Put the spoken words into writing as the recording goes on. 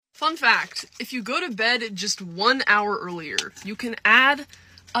Fun fact, if you go to bed just 1 hour earlier, you can add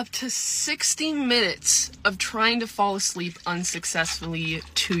up to 60 minutes of trying to fall asleep unsuccessfully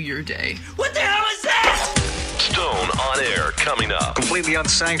to your day. What the hell is that? Stone on Air coming up. Completely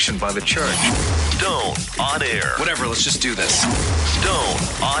unsanctioned by the church. Stone on Air. Whatever, let's just do this. Stone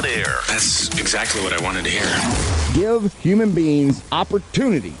on Air. That's exactly what I wanted to hear. Give human beings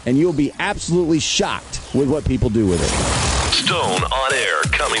opportunity, and you'll be absolutely shocked with what people do with it. Stone on Air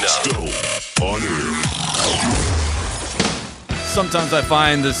coming up. Stone on Air. Sometimes I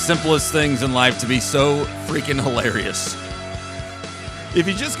find the simplest things in life to be so freaking hilarious. If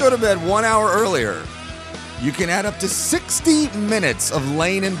you just go to bed 1 hour earlier, you can add up to 60 minutes of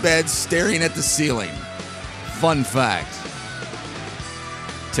laying in bed staring at the ceiling. Fun fact.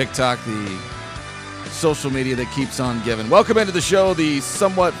 TikTok, the social media that keeps on giving. Welcome into the show, the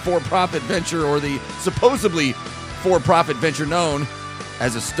somewhat for-profit venture, or the supposedly for-profit venture known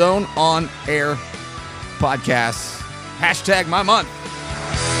as a Stone on Air podcast. Hashtag my month.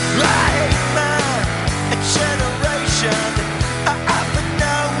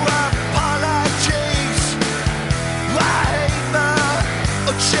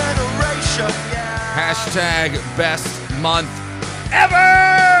 Hashtag best month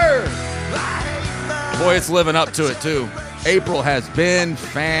ever. Boy, it's living up to it too. April has been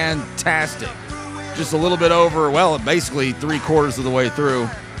fantastic. Just a little bit over, well, basically 3/4 of the way through.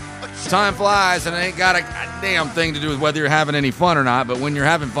 Time flies, and it ain't got a damn thing to do with whether you're having any fun or not, but when you're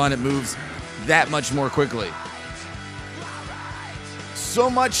having fun, it moves that much more quickly. So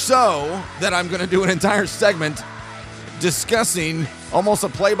much so that I'm going to do an entire segment discussing almost a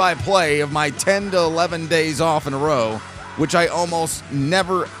play-by-play of my 10 to 11 days off in a row, which I almost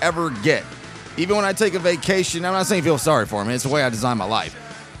never, ever get. Even when I take a vacation, I'm not saying feel sorry for me, it's the way I design my life.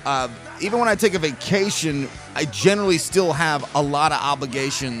 Even when I take a vacation, I generally still have a lot of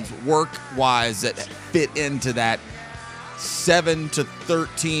obligations work-wise that fit into that 7 to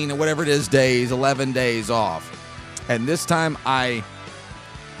 13 or whatever it is days, 11 days off. And this time I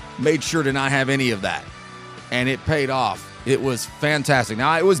made sure to not have any of that. And it paid off. It was fantastic.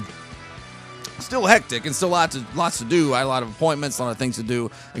 Now, it was still hectic and still lots to do. I had a lot of appointments, a lot of things to do.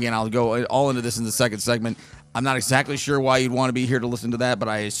 Again, I'll go all into this in the second segment. I'm not exactly sure why you'd want to be here to listen to that, but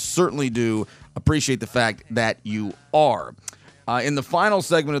I certainly do appreciate the fact that you are. In the final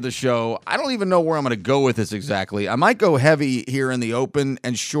segment of the show, I don't even know where I'm going to go with this exactly. I might go heavy here in the open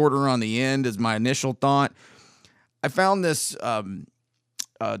and shorter on the end as my initial thought. I found this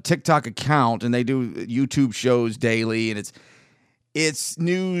TikTok account, and they do YouTube shows daily, and it's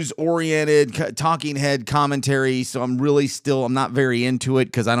news-oriented, talking head commentary, so I'm not very into it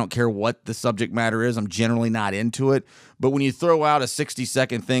because I don't care what the subject matter is. I'm generally not into it. But when you throw out a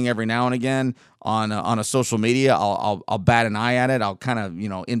 60-second thing every now and again on a social media, I'll bat an eye at it. I'll kind of,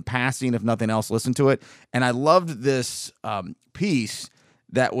 in passing, if nothing else, listen to it. And I loved this piece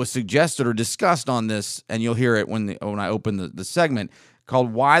that was suggested or discussed on this, and you'll hear it when I open the segment,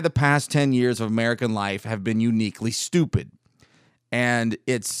 called Why the Past 10 Years of American Life Have Been Uniquely Stupid. And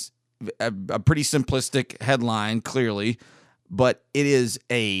it's a pretty simplistic headline, clearly, but it is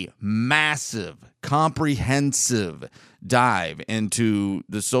a massive, comprehensive dive into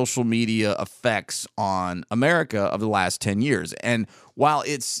the social media effects on America of the last 10 years. And while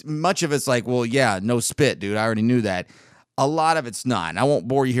much of it's like, well, yeah, no spit, dude, I already knew that, a lot of it's not. And I won't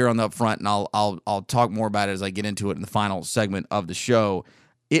bore you here on the upfront, and I'll talk more about it as I get into it in the final segment of the show.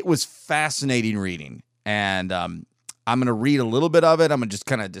 It was fascinating reading, and I'm going to read a little bit of it. I'm going to just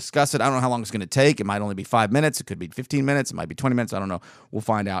kind of discuss it. I don't know how long it's going to take. It might only be 5 minutes. It could be 15 minutes. It might be 20 minutes. I don't know. We'll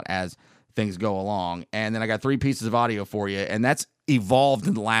find out as things go along. And then I got 3 pieces of audio for you, and that's evolved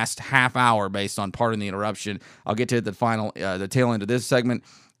in the last half hour based on Pardon the Interruption. I'll get to the tail end of this segment.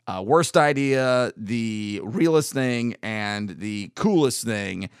 Worst idea, the realest thing, and the coolest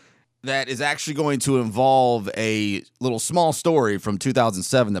thing that is actually going to involve a little small story from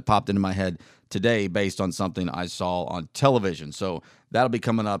 2007 that popped into my head today based on something I saw on television. So that'll be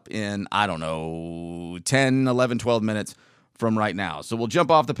coming up in, 10, 11, 12 minutes from right now. So we'll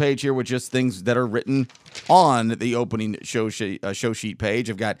jump off the page here with just things that are written on the opening show sheet page.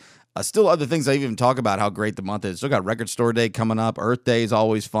 I've got still other things I even talk about how great the month is. Still got Record Store Day coming up. Earth Day is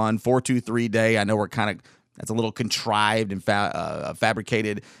always fun. 423 Day. I know that's a little contrived and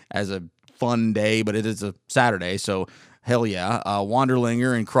fabricated as a fun day, but it is a Saturday, so hell yeah.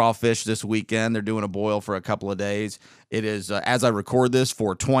 Wanderlinger and Crawfish this weekend. They're doing a boil for a couple of days. It is, as I record this,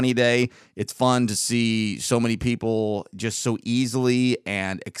 420 Day. It's fun to see so many people just so easily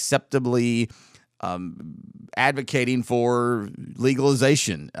and acceptably advocating for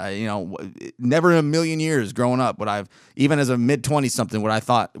legalization. Never in a million years growing up even as a mid-20 something, would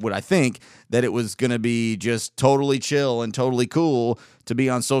I think that it was going to be just totally chill and totally cool to be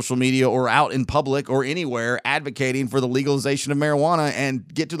on social media or out in public or anywhere advocating for the legalization of marijuana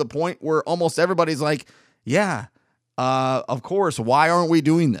and get to the point where almost everybody's like, yeah, of course, why aren't we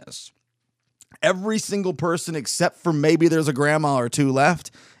doing this? Every single person except for maybe there's a grandma or two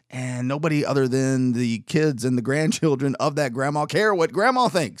left, and nobody other than the kids and the grandchildren of that grandma care what grandma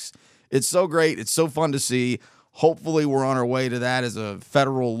thinks. It's so great. It's so fun to see. Hopefully we're on our way to that as a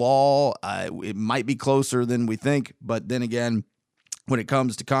federal law. It might be closer than we think, but then again, when it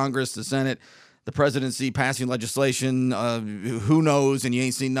comes to Congress, the Senate, the presidency passing legislation, who knows, and you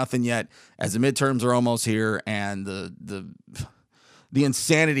ain't seen nothing yet as the midterms are almost here, and the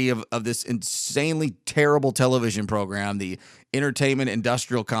insanity of this insanely terrible television program, the entertainment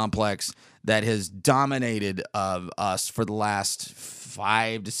industrial complex that has dominated us for the last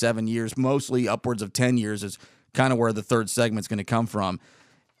 5 to 7 years, mostly upwards of 10 years, is kind of where the third segment's going to come from.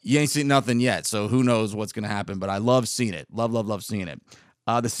 You ain't seen nothing yet, so who knows what's going to happen, but I love seeing it. Love seeing it.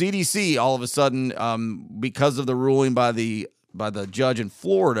 The CDC, all of a sudden, because of the ruling by the judge in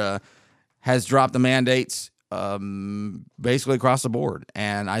Florida, has dropped the mandates basically across the board.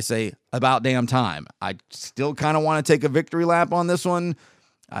 And I say, about damn time. I still kind of want to take a victory lap on this one.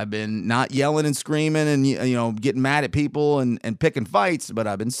 I've been not yelling and screaming and, getting mad at people and picking fights, but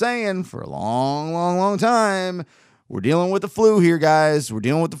I've been saying for a long time, we're dealing with the flu here, guys. We're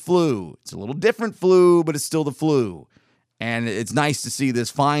dealing with the flu. It's a little different flu, but it's still the flu. And it's nice to see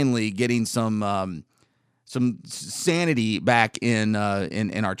this finally getting some sanity back in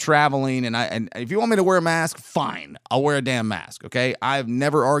our traveling. And if you want me to wear a mask, fine. I'll wear a damn mask, okay? I've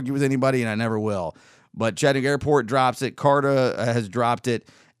never argued with anybody, and I never will. But Chattanooga Airport drops it. CARTA has dropped it.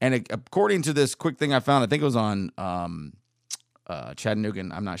 And according to this quick thing I found, I think it was on Chattanooga,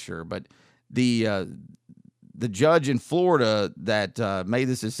 I'm not sure, but the judge in Florida that made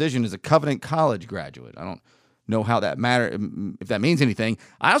this decision is a Covenant College graduate. I don't know how that if that means anything.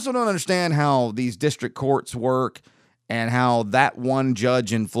 I also don't understand how these district courts work and how that one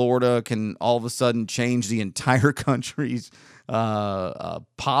judge in Florida can all of a sudden change the entire country's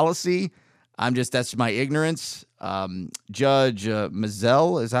policy. That's my ignorance. Judge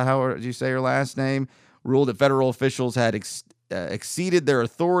Mizell, is that how you say her last name, ruled that federal officials had exceeded their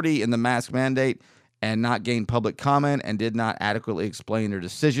authority in the mask mandate and not gained public comment and did not adequately explain their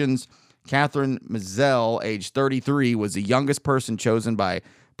decisions. Catherine Mizell, age 33, was the youngest person chosen by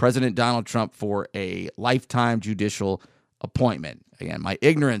President Donald Trump for a lifetime judicial appointment. Again, my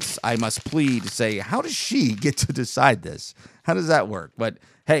ignorance, I must plead to say, how does she get to decide this? How does that work? But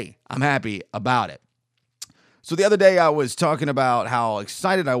hey, I'm happy about it. So the other day I was talking about how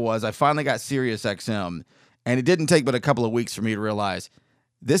excited I was. I finally got Sirius XM, and it didn't take but a couple of weeks for me to realize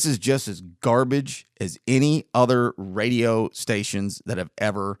this is just as garbage as any other radio stations that have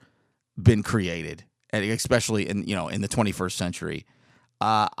ever been created, and especially in the 21st century.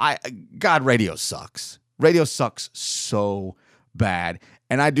 Radio sucks. Radio sucks so bad.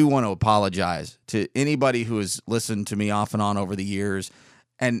 And I do want to apologize to anybody who has listened to me off and on over the years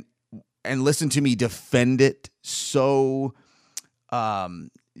and listened to me defend it so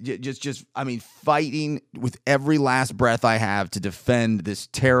fighting with every last breath I have to defend this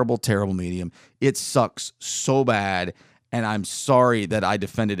terrible, terrible medium. It sucks so bad, and I'm sorry that I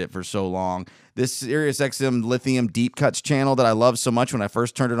defended it for so long. This Sirius XM Lithium Deep Cuts channel that I loved so much when I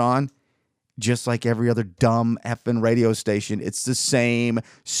first turned it on, just like every other dumb effing radio station, it's the same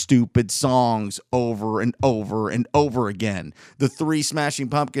stupid songs over and over and over again. The 3 Smashing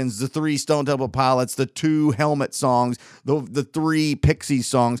Pumpkins, the 3 Stone Temple Pilots, the 2 Helmet songs, the 3 Pixies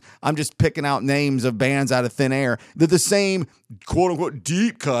songs. I'm just picking out names of bands out of thin air. They're the same quote-unquote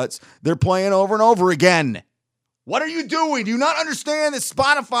deep cuts they're playing over and over again. What are you doing? Do you not understand that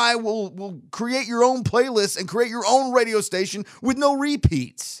Spotify will create your own playlist and create your own radio station with no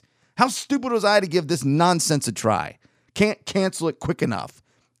repeats? How stupid was I to give this nonsense a try? Can't cancel it quick enough.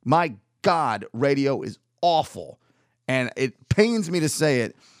 My God, radio is awful. And it pains me to say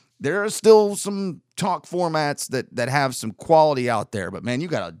it. There are still some talk formats that have some quality out there. But, man, you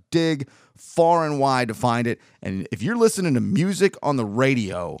got to dig far and wide to find it. And if you're listening to music on the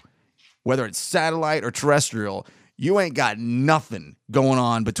radio, whether it's satellite or terrestrial, you ain't got nothing going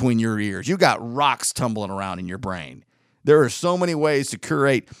on between your ears. You got rocks tumbling around in your brain. There are so many ways to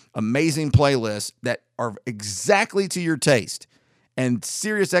curate amazing playlists that are exactly to your taste. And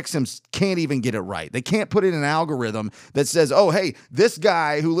SiriusXM can't even get it right. They can't put in an algorithm that says, oh, hey, this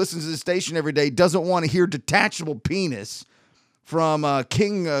guy who listens to the station every day doesn't want to hear Detachable Penis. from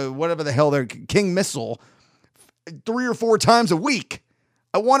King, whatever the hell they're, King Missile, 3 or 4 times a week.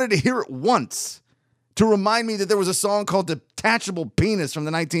 I wanted to hear it once to remind me that there was a song called Detachable Penis from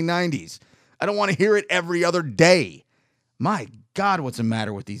the 1990s. I don't want to hear it every other day. My God, what's the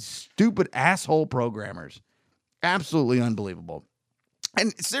matter with these stupid asshole programmers? Absolutely unbelievable.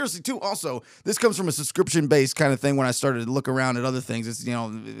 And seriously, too, also, this comes from a subscription-based kind of thing when I started to look around at other things. It's,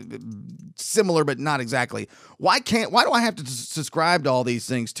 similar, but not exactly. Why do I have to subscribe to all these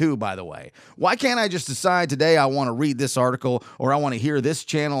things, too, by the way? Why can't I just decide today I want to read this article or I want to hear this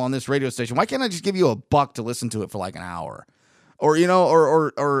channel on this radio station? Why can't I just give you $1 to listen to it for like an hour? Or,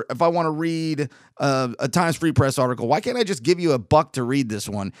 or if I want to read a Times Free Press article, why can't I just give you $1 to read this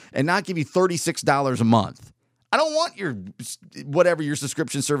one and not give you $36 a month? I don't want your whatever your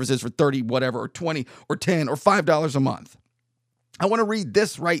subscription service is for 30 whatever or 20 or 10 or $5 a month. I want to read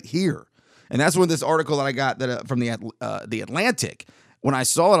this right here. And that's when this article that I got from the Atlantic, when I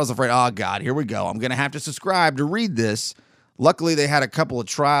saw it, I was afraid, oh God, here we go. I'm going to have to subscribe to read this. Luckily, they had a couple of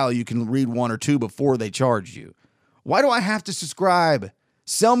trial. You can read 1 or 2 before they charge you. Why do I have to subscribe?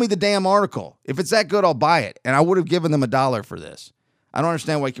 Sell me the damn article. If it's that good, I'll buy it. And I would have given them $1 for this. I don't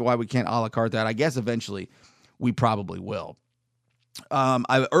understand why we can't a la carte that. I guess eventually we probably will.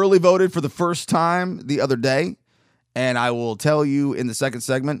 I early voted for the first time the other day, and I will tell you in the second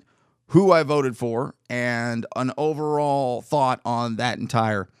segment who I voted for and an overall thought on that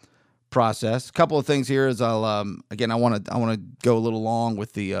entire process. A couple of things here is I'll again I want to go a little long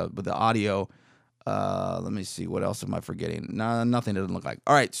with the audio. Let me see, what else am I forgetting? Nothing doesn't look like.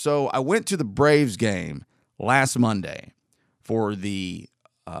 All right, so I went to the Braves game last Monday for the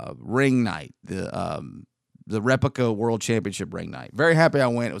ring night, the replica World Championship ring night. Very happy I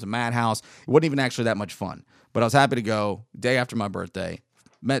went. It was a madhouse. It wasn't even actually that much fun, but I was happy to go. Day after my birthday,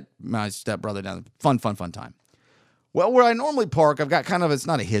 met my stepbrother down. Fun time. Well, where I normally park, I've got kind of, it's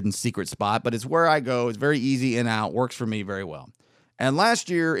not a hidden secret spot, but it's where I go. It's very easy in out, works for me very well. And last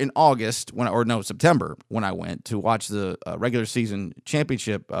year in September, when I went to watch the regular season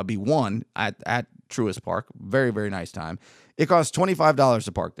championship be won at Truist Park, very, very nice time. It cost $25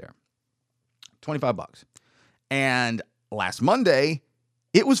 to park there. $25. And last Monday,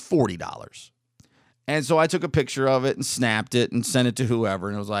 it was $40. And so I took a picture of it and snapped it and sent it to whoever.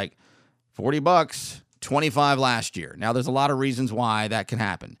 And it was like, $40, $25 last year. Now, there's a lot of reasons why that can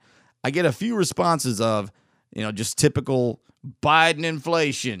happen. I get a few responses of, just typical Biden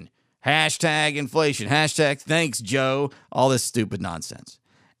inflation, hashtag thanks, Joe, all this stupid nonsense.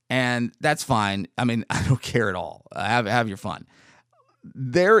 And that's fine. I mean, I don't care at all. Have your fun.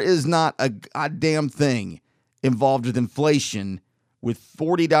 There is not a goddamn thing involved with inflation with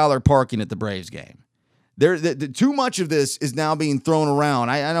 $40 parking at the Braves game. Too much of this is now being thrown around.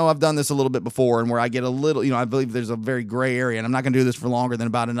 I know I've done this a little bit before, and where I get a little, I believe there's a very gray area, and I'm not going to do this for longer than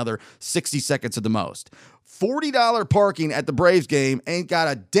about another 60 seconds at the most. $40 parking at the Braves game ain't got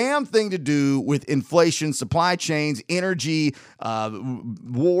a damn thing to do with inflation, supply chains, energy,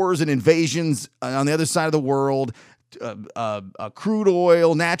 wars and invasions on the other side of the world, crude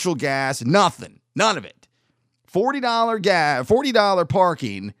oil, natural gas, nothing. None of it. $40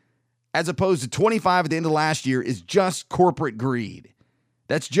 parking as opposed to $25 at the end of last year is just corporate greed.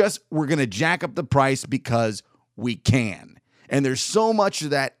 That's just, we're going to jack up the price because we can. And there's so much of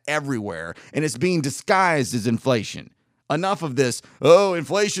that everywhere, and it's being disguised as inflation. Enough of this,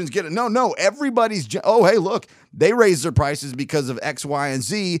 inflation's getting... No, everybody's... hey, look, they raised their prices because of X, Y, and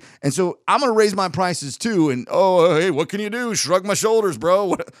Z, and so I'm going to raise my prices too, and, hey, what can you do? Shrug my shoulders,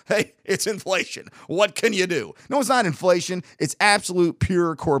 bro. Hey, it's inflation. What can you do? No, it's not inflation. It's absolute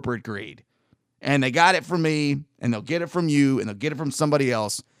pure corporate greed. And they got it from me, and they'll get it from you, and they'll get it from somebody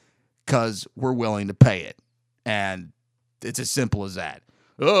else because we're willing to pay it. And it's as simple as that.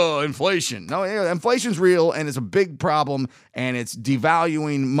 Inflation. No, inflation's real, and it's a big problem, and it's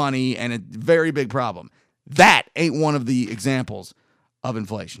devaluing money, and it's a very big problem. That ain't one of the examples of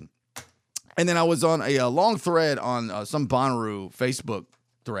inflation. And then I was on a long thread on some Bonnaroo Facebook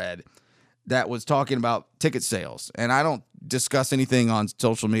thread that was talking about ticket sales. And I don't discuss anything on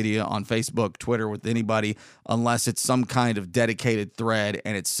social media, on Facebook, Twitter, with anybody unless it's some kind of dedicated thread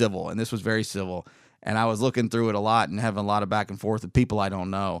and it's civil. And this was very civil. And I was looking through it a lot and having a lot of back and forth with people I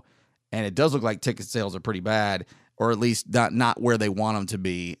don't know. And it does look like ticket sales are pretty bad, or at least not where they want them to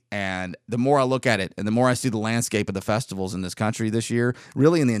be. And the more I look at it and the more I see the landscape of the festivals in this country this year,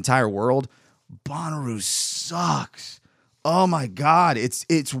 really in the entire world, Bonnaroo sucks. Oh my God,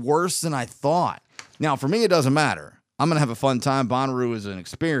 it's worse than I thought. Now, for me, it doesn't matter. I'm going to have a fun time. Bonnaroo is an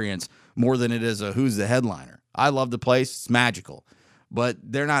experience more than it is a who's the headliner. I love the place. It's magical. But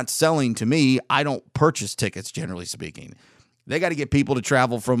they're not selling to me. I don't purchase tickets, generally speaking. They got to get people to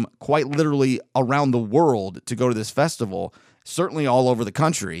travel from quite literally around the world to go to this festival, certainly all over the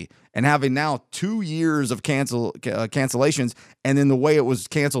country. And having now 2 years of cancellations, and then the way it was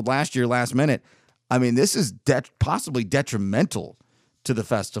canceled last year, last minute, I mean, this is possibly detrimental to the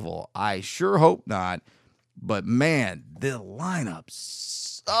festival. I sure hope not. But, man, the lineup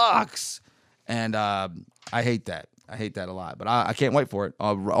sucks. And I hate that. I hate that a lot. But I can't wait for it.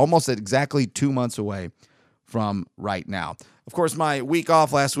 Almost exactly 2 months away from right now. Of course, my week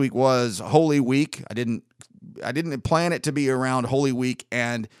off last week was Holy Week. I didn't plan it to be around Holy Week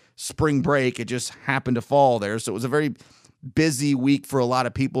and spring break. It just happened to fall there. So it was a very busy week for a lot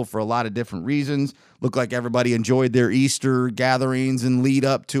of people for a lot of different reasons. Looked like everybody enjoyed their Easter gatherings and lead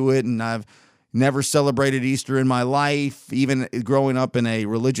up to it. And I've never celebrated Easter in my life, even growing up in a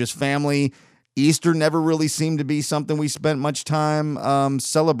religious family. Easter never really seemed to be something we spent much time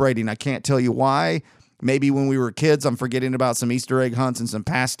celebrating. I can't tell you why. Maybe when we were kids, I'm forgetting about some Easter egg hunts and some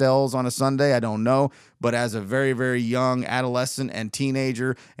pastels on a Sunday. I don't know. But as a very, very young adolescent and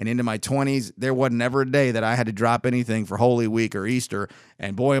teenager and into my 20s, there wasn't ever a day that I had to drop anything for Holy Week or Easter.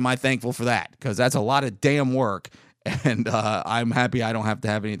 And boy, am I thankful for that, because that's a lot of damn work. And I'm happy I don't have to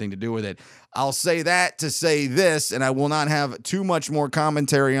have anything to do with it. I'll say that to say this, and I will not have too much more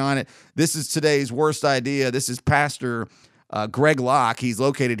commentary on it. This is today's worst idea. This is Pastor Greg Locke. He's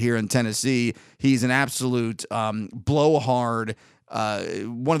located here in Tennessee. He's an absolute blowhard,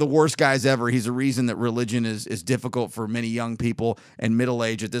 one of the worst guys ever. He's a reason that religion is difficult for many young people and middle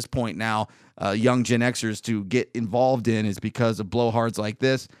age at this point now, young Gen Xers to get involved in, is because of blowhards like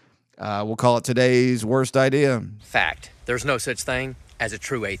this. We'll call it today's worst idea. Fact. There's no such thing as a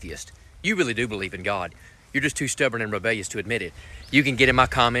true atheist. You really do believe in God. You're just too stubborn and rebellious to admit it. You can get in my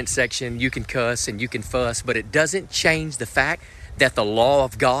comment section, you can cuss and you can fuss, but it doesn't change the fact that the law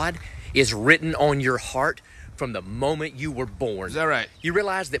of God is written on your heart from the moment you were born. Is that right? You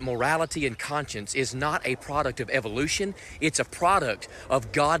realize that morality and conscience is not a product of evolution. It's a product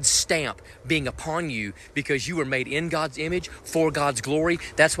of God's stamp being upon you because you were made in God's image for God's glory.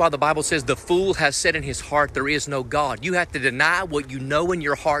 That's why the Bible says the fool has said in his heart there is no God. You have to deny what you know in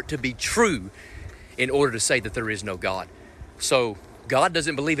your heart to be true in order to say that there is no God. So God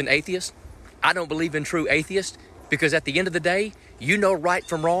doesn't believe in atheists. I don't believe in true atheists, because at the end of the day, you know right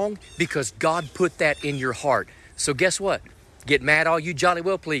from wrong because God put that in your heart. So guess what? Get mad all you jolly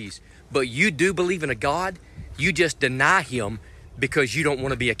well please. But you do believe in a God. You just deny him because you don't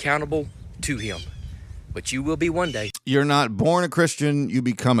want to be accountable to him. But you will be one day. You're not born a Christian, you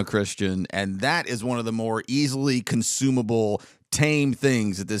become a Christian. And that is one of the more easily consumable, tame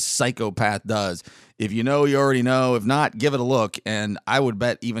things that this psychopath does. If you know, you already know. If not, give it a look. And I would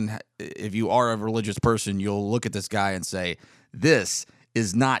bet even if you are a religious person, you'll look at this guy and say, this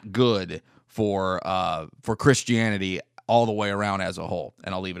is not good for Christianity all the way around as a whole.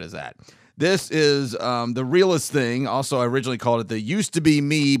 And I'll leave it as that. This is the realest thing. Also, I originally called it the used to be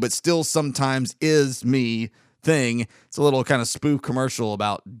me, but still sometimes is me thing. It's a little kind of spoof commercial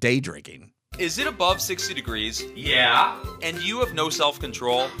about day drinking. Is it above 60 degrees? Yeah. And you have no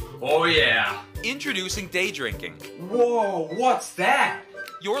self-control? Oh yeah. Introducing day drinking. Whoa, what's that?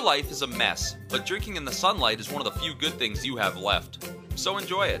 Your life is a mess, but drinking in the sunlight is one of the few good things you have left. So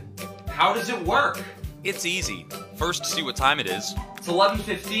enjoy it. How does it work? It's easy. First, see what time it is. It's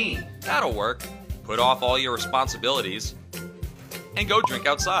 11:15. That'll work. Put off all your responsibilities and go drink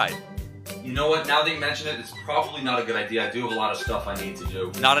outside. You know what? Now that you mention it, it's probably not a good idea. I do have a lot of stuff I need to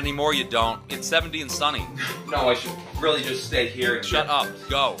do. Not anymore, you don't. It's 70 and sunny. No, I should really just stay here and Shut up.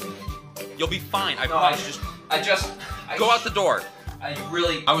 Go. You'll be fine. I promise. Go out the door.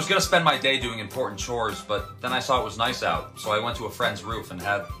 I was gonna spend my day doing important chores, but then I saw it was nice out, so I went to a friend's roof and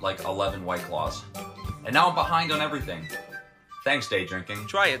had like 11 White Claws. And now I'm behind on everything. Thanks, day drinking.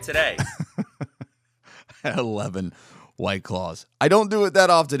 Try it today. 11 White Claws. I don't do it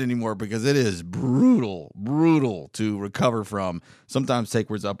that often anymore because it is brutal to recover from. Sometimes take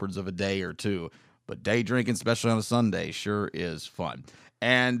upwards of a day or two. But day drinking, especially on a Sunday, sure is fun.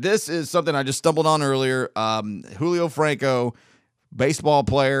 And this is something I just stumbled on earlier. Julio Franco, baseball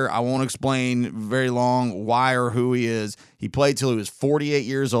player. I won't explain very long why or who he is. He played till he was 48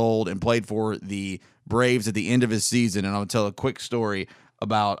 years old and played for the Braves at the end of his season. And I'll tell a quick story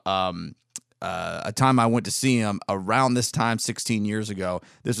about a time I went to see him around this time 16 years ago.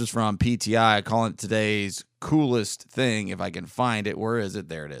 This was from PTI. I call it today's coolest thing if I can find it. Where is it?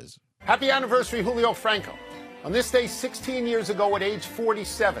 There it is. Happy anniversary, Julio Franco. On this day 16 years ago at age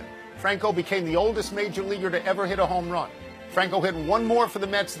 47, Franco became the oldest major leaguer to ever hit a home run. Franco hit one more for the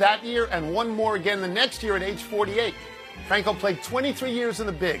Mets that year and one more again the next year at age 48. Franco played 23 years in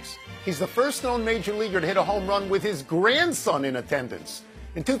the bigs. He's the first known major leaguer to hit a home run with his grandson in attendance.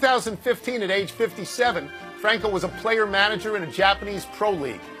 In 2015, at age 57, Franco was a player manager in a Japanese pro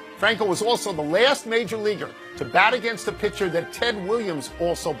league. Franco was also the last major leaguer to bat against a pitcher that Ted Williams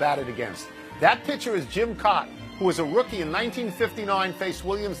also batted against. That pitcher is Jim Kaat, who was a rookie in 1959, faced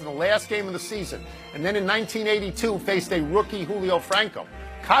Williams in the last game of the season, and then in 1982 faced a rookie Julio Franco.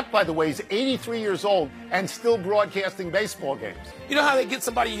 Kaat, by the way, is 83 years old and still broadcasting baseball games. You know how they get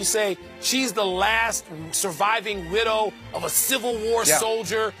somebody, you say, she's the last surviving widow of a Civil War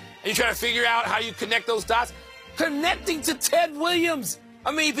soldier, and you try to figure out how you connect those dots? Connecting to Ted Williams.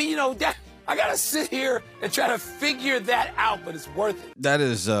 I mean, but, you know, that, I got to sit here and try to figure that out, but it's worth it. That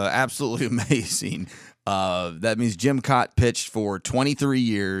is absolutely amazing. That means Jim Kaat pitched for 23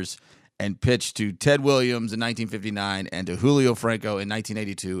 years and pitched to Ted Williams in 1959 and to Julio Franco in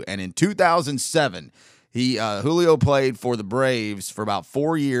 1982. And in 2007, Julio played for the Braves for about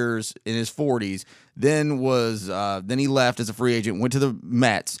 4 years in his 40s. Then he left as a free agent, went to the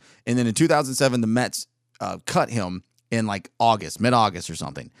Mets, and then in 2007 the Mets cut him in like mid-August or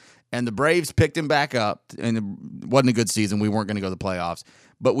something. And the Braves picked him back up, and it wasn't a good season. We weren't going to go to the playoffs.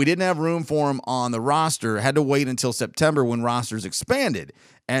 But we didn't have room for him on the roster. Had to wait until September when rosters expanded.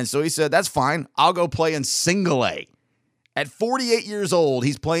 And so he said, that's fine. I'll go play in Single A. At 48 years old,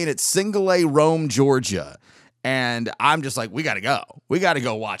 he's playing at Single A Rome, Georgia. And I'm just like, we got to go. We got to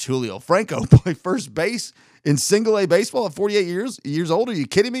go watch Julio Franco play first base in Single A baseball at 48 years old. Are you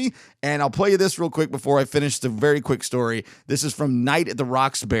kidding me? And I'll play you this real quick before I finish the very quick story. This is from Night at the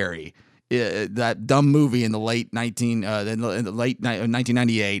Roxbury, that dumb movie in the late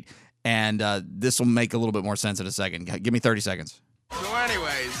 1998. And this will make a little bit more sense in a second. Give me 30 seconds. So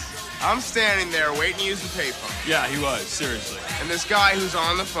anyways, I'm standing there waiting to use the payphone. Yeah, he was, seriously. And this guy who's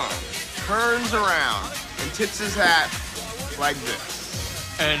on the phone turns around and tips his hat like this.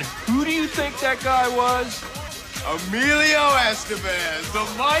 And who do you think that guy was? Emilio Estevez. The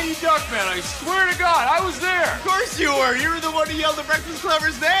Mighty Duckman, I swear to God, I was there. Of course you were. You were the one who yelled the Breakfast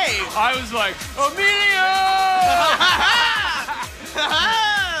Clubber's name. I was like, Emilio!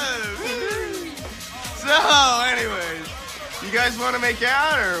 So, anyways, you guys want to make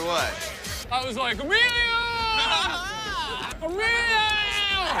out or what? I was like, Emilio! Emilio!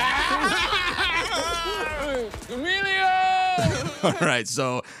 Emilio! All right,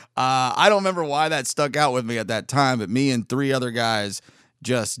 so I don't remember why that stuck out with me at that time, but me and three other guys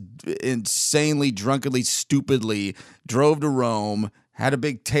just insanely, drunkenly, stupidly drove to Rome, had a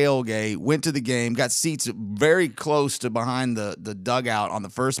big tailgate, went to the game, got seats very close to behind the dugout on the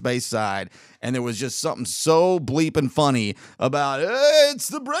first base side, and there was just something so bleeping funny about, hey, it's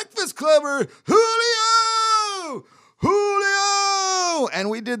the Breakfast Clubber, Julio! Julio! And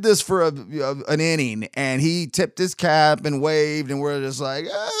we did this for an inning, and he tipped his cap and waved, and we're just like,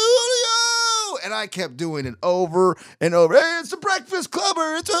 Julio! And I kept doing it over and over. Hey, it's the Breakfast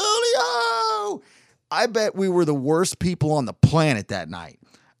Clubber! It's Julio! I bet we were the worst people on the planet that night.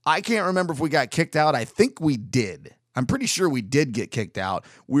 I can't remember if we got kicked out. I think we did. I'm pretty sure we did get kicked out.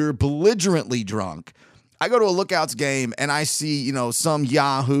 We were belligerently drunk. I go to a Lookouts game and I see, some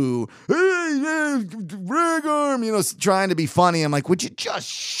Yahoo, hey, rag arm, trying to be funny. I'm like, would you just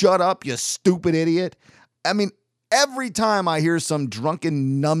shut up, you stupid idiot? I mean, every time I hear some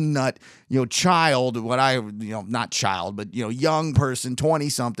drunken numbnut, child, not child, but, young person,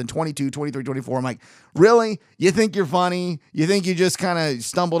 20-something, 22, 23, 24, I'm like, really? You think you're funny? You think you just kind of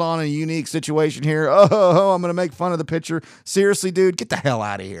stumbled on a unique situation here? Oh, I'm going to make fun of the pitcher. Seriously, dude, get the hell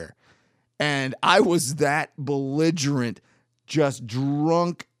out of here. And I was that belligerent, just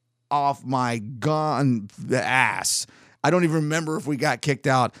drunk off my ass. I don't even remember if we got kicked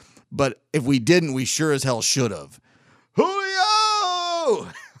out, but if we didn't, we sure as hell should have.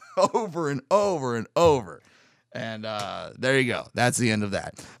 Julio! Over and over and over. And there you go. That's the end of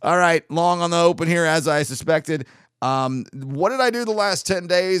that. All right, long on the open here, as I suspected. What did I do the last 10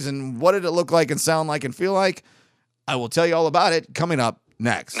 days, and what did it look like and sound like and feel like? I will tell you all about it coming up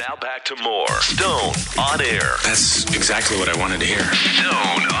next. Now back to more Stone on Air. That's exactly what I wanted to hear.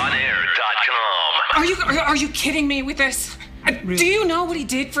 StoneOnAir.com. Are you kidding me with this? Do you know what he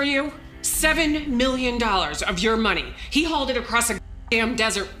did for you? $7 million of your money. He hauled it across a damn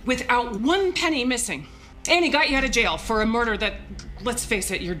desert without one penny missing. And he got you out of jail for a murder that, let's face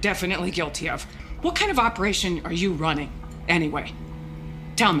it, you're definitely guilty of. What kind of operation are you running, anyway?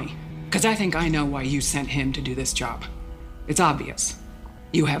 Tell me, because I think I know why you sent him to do this job. It's obvious.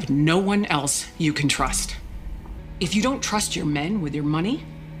 You have no one else you can trust. If you don't trust your men with your money,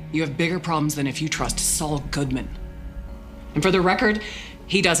 you have bigger problems than if you trust Saul Goodman. And for the record,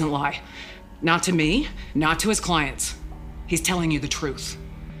 he doesn't lie. Not to me, not to his clients. He's telling you the truth.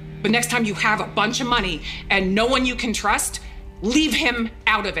 But next time you have a bunch of money and no one you can trust, leave him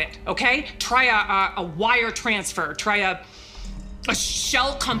out of it, okay? Try a wire transfer. Try a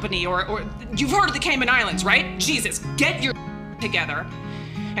shell company or you've heard of the Cayman Islands, right? Jesus, get your together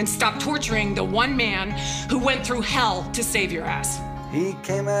and stop torturing the one man who went through hell to save your ass. He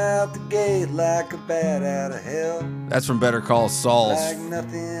came out the gate like a bat out of hell. That's from Better Call Saul's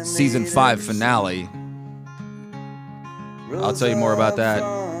season 5 finale. I'll tell you more about that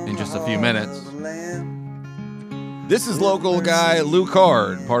in just a few minutes. This is local guy Lou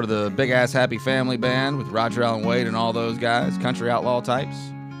Card, part of the Big Ass Happy Family band with Roger Allen Wade and all those guys, country outlaw types.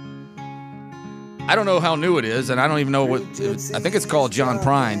 I don't know how new it is, and I don't even know what. I think it's called John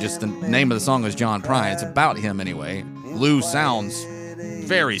Prine. Just the name of the song is John Prine. It's about him anyway. Lou sounds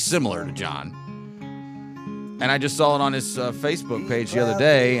very similar to John. And I just saw it on his Facebook page the other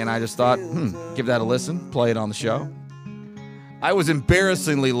day, and I just thought, give that a listen, play it on the show. I was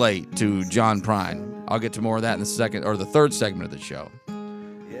embarrassingly late to John Prine. I'll get to more of that in the second or the third segment of the show.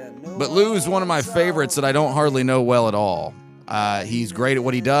 But Lou's one of my favorites that I don't hardly know well at all. He's great at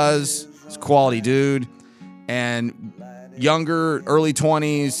what he does. He's a quality dude. And younger, early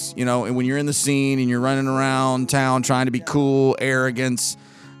 20s, you know, and when you're in the scene and you're running around town trying to be cool, arrogance.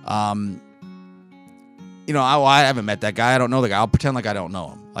 You know, I haven't met that guy. I don't know the guy. I'll pretend like I don't know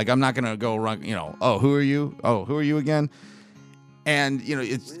him. Like, I'm not going to go run, you know, oh, who are you? Oh, who are you again? And, you know,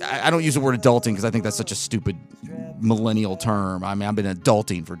 I don't use the word adulting because I think that's such a stupid millennial term. I mean, I've been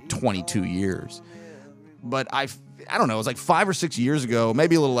adulting for 22 years. But I don't know, it was like 5 or 6 years ago,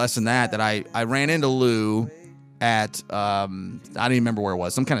 maybe a little less than that I ran into Lou at, I don't even remember where it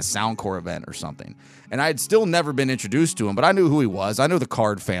was, some kind of Soundcore event or something. And I had still never been introduced to him, but I knew who he was. I know the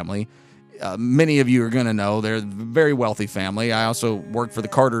Card family. Many of you are going to know they're a very wealthy family. I also worked for the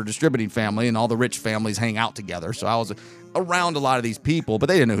Carter Distributing family, and all the rich families hang out together. So I was around a lot of these people, but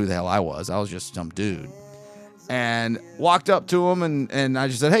they didn't know who the hell I was. I was just some dude. And walked up to him, and I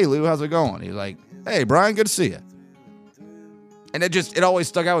just said, hey, Lou, how's it going? He was like, hey, Brian, good to see you. And it always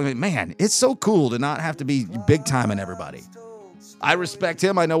stuck out with me. Man, it's so cool to not have to be big time in everybody. I respect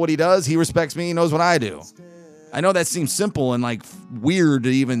him. I know what he does. He respects me. He knows what I do. I know that seems simple and like weird to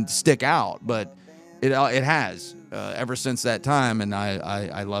even stick out, but it has ever since that time. And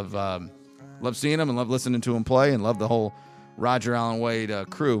I love seeing him and love listening to him play and love the whole Roger Allen Wade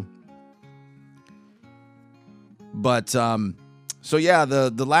crew. But so yeah,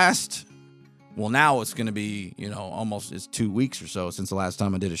 the last, well, now it's going to be, you know, almost it's 2 weeks or so since the last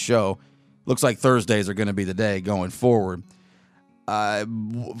time I did a show. Looks like Thursdays are going to be the day going forward.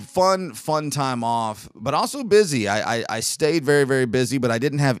 Fun time off, but also busy. I stayed very, very busy, but I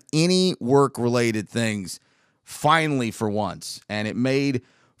didn't have any work-related things finally for once. And it made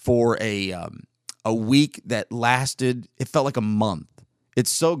for a week that lasted, it felt like a month.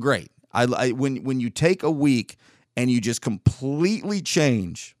 It's so great. When you take a week and you just completely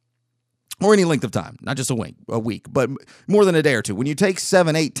change, or any length of time, not just a week, but more than a day or two. When you take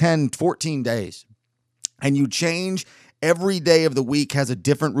 7, 8, 10, 14 days and you change. Every day of the week has a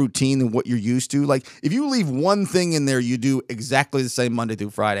different routine than what you're used to. Like, if you leave one thing in there you do exactly the same Monday through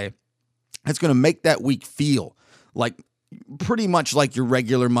Friday, it's going to make that week feel like pretty much like your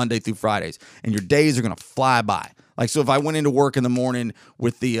regular Monday through Fridays, and your days are going to fly by. Like, so if I went into work in the morning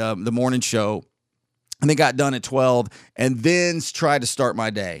with the morning show and they got done at 12 and then tried to start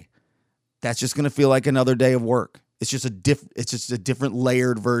my day, that's just going to feel like another day of work. It's just a different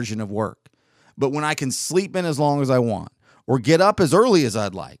layered version of work. But when I can sleep in as long as I want, or get up as early as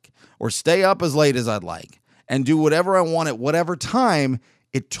I'd like, or stay up as late as I'd like, and do whatever I want at whatever time,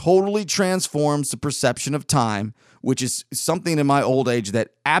 it totally transforms the perception of time, which is something in my old age that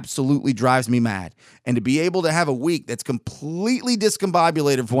absolutely drives me mad. And to be able to have a week that's completely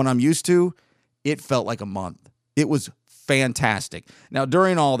discombobulated from what I'm used to, it felt like a month. It was fantastic. Now,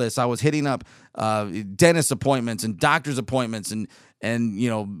 during all this, I was hitting up dentist appointments and doctor's appointments and you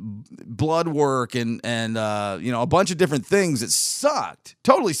know, blood work and you know, a bunch of different things. It sucked,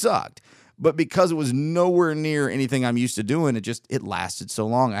 totally sucked. But because it was nowhere near anything I'm used to doing, it lasted so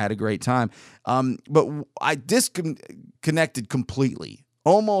long. I had a great time. But I disconnected completely,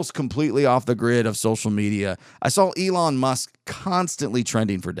 almost completely off the grid of social media. I saw Elon Musk constantly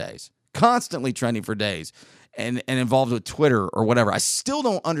trending for days, and involved with Twitter or whatever. I still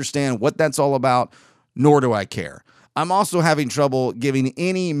don't understand what that's all about, nor do I care. I'm also having trouble giving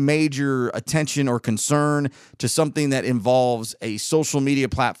any major attention or concern to something that involves a social media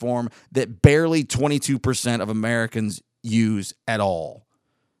platform that barely 22% of Americans use at all.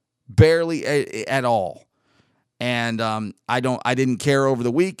 Barely at all. And I didn't care over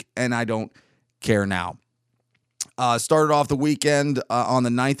the week, and I don't care now. Started off the weekend on the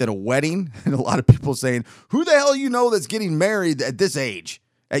 9th at a wedding, and a lot of people saying, who the hell that's getting married at this age,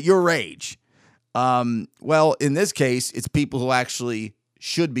 at your age? Well, in this case, it's people who actually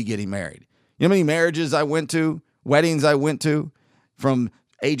should be getting married. You know how many marriages I went to, weddings I went to, from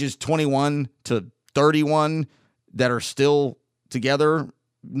ages 21 to 31 that are still together?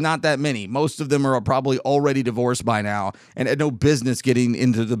 Not that many. Most of them are probably already divorced by now and had no business getting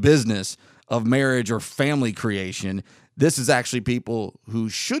into the business of marriage or family creation. This is actually people who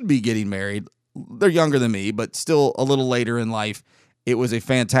should be getting married. They're younger than me, but still a little later in life. It was a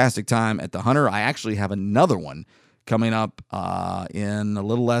fantastic time at the Hunter. I actually have another one coming up in a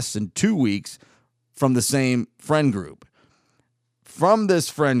little less than 2 weeks from the same friend group. From this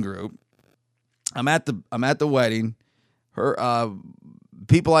friend group, I'm at the wedding. Her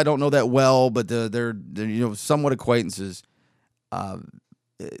people I don't know that well, but they're somewhat acquaintances.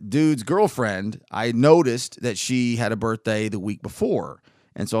 Dude's girlfriend, I noticed that she had a birthday the week before.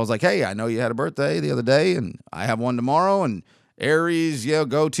 And so I was like, hey, I know you had a birthday the other day, and I have one tomorrow, and Aries,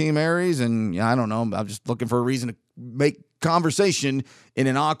 go Team Aries. And I don't know, I'm just looking for a reason to make conversation in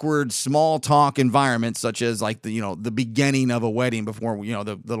an awkward small talk environment, such as like the beginning of a wedding before,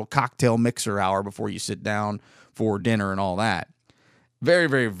 the little cocktail mixer hour before you sit down for dinner and all that. Very,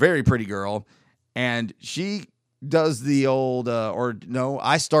 very, very pretty girl. And she does the old,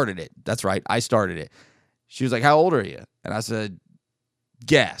 I started it. That's right. I started it. She was like, how old are you? And I said,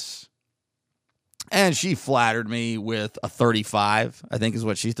 guess. And she flattered me with a 35, I think is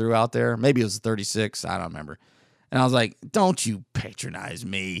what she threw out there. Maybe it was 36. I don't remember. And I was like, don't you patronize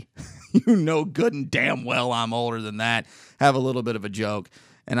me. You know good and damn well I'm older than that. Have a little bit of a joke.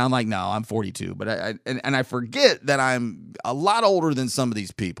 And I'm like, no, I'm 42. But I forget that I'm a lot older than some of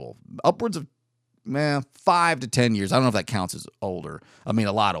these people. Upwards of 5 to 10 years. I don't know if that counts as older. I mean,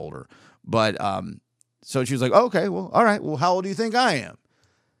 a lot older. But so she was like, okay, well, all right. Well, how old do you think I am?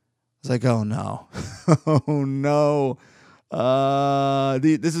 I was like, oh, no. Oh, no.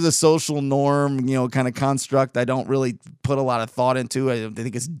 This is a social norm, kind of construct I don't really put a lot of thought into. I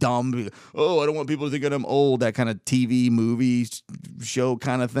think it's dumb. Oh, I don't want people to think that I'm old, that kind of TV movie show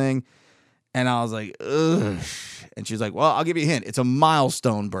kind of thing. And I was like, ugh. And she's like, well, I'll give you a hint. It's a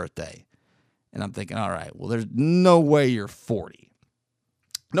milestone birthday. And I'm thinking, all right, well, there's no way you're 40.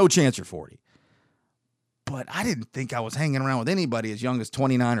 No chance you're 40. But I didn't think I was hanging around with anybody as young as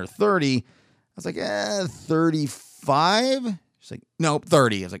 29 or 30. I was like, 35? She's like, nope,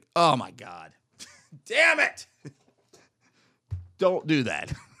 30. I was like, oh my God. Damn it. Don't do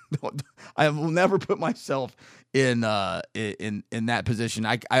that. I will never put myself in that position.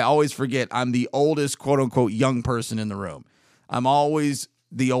 I always forget I'm the oldest, quote unquote, young person in the room. I'm always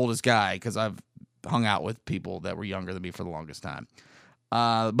the oldest guy because I've hung out with people that were younger than me for the longest time.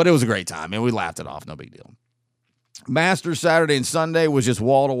 But it was a great time, and we laughed it off. No big deal. Masters Saturday and Sunday was just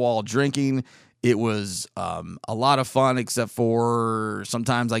wall-to-wall drinking. It was a lot of fun, except for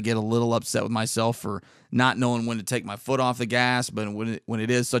sometimes I get a little upset with myself for not knowing when to take my foot off the gas. But when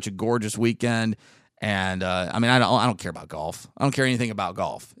it is such a gorgeous weekend, and I don't care about golf. I don't care anything about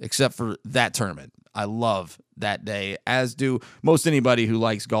golf except for that tournament. I love that day, as do most anybody who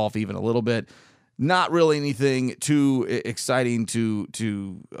likes golf even a little bit. Not really anything too exciting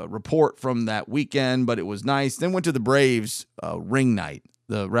to report from that weekend, but it was nice. Then went to the Braves ring night,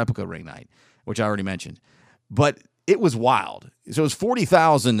 the replica ring night, which I already mentioned. But it was wild. So it was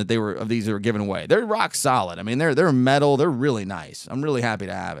 40,000 that they were giving away. They're rock solid. I mean, they're metal. They're really nice. I'm really happy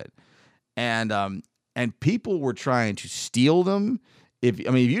to have it. And people were trying to steal them. If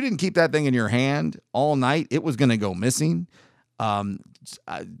you didn't keep that thing in your hand all night, it was going to go missing.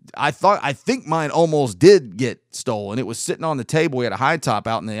 I think mine almost did get stolen. It was sitting on the table. We had a high top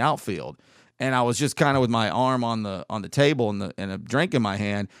out in the outfield, and I was just kind of with my arm on the table and a drink in my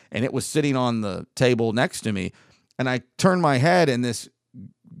hand, and it was sitting on the table next to me. And I turned my head, and this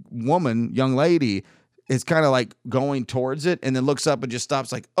young lady, is kind of like going towards it, and then looks up and just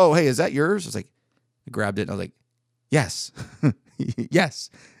stops, like, "Oh, hey, is that yours?" I was like, I grabbed it, and I was like, "Yes,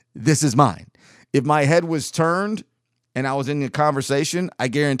 yes, this is mine." If my head was turned and I was in a conversation, I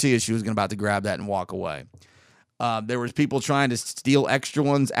guarantee you she was about to grab that and walk away. There was people trying to steal extra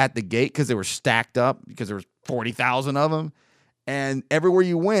ones at the gate because they were stacked up because there was 40,000 of them. And everywhere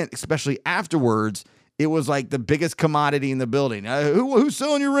you went, especially afterwards, it was like the biggest commodity in the building. Who's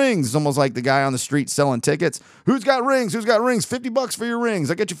selling your rings? It's almost like the guy on the street selling tickets. Who's got rings? Who's got rings? $50 for your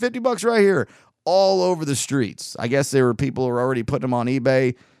rings. I get you $50 right here. All over the streets. I guess there were people who were already putting them on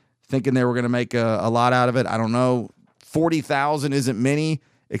eBay thinking they were going to make a lot out of it. I don't know. 40,000 isn't many,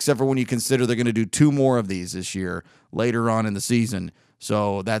 except for when you consider they're going to do 2 more of these this year later on in the season.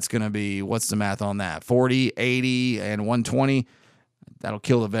 So that's going to be, what's the math on that? 40, 80, and 120. That'll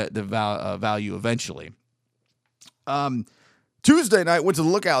kill the value eventually. Tuesday night, went to the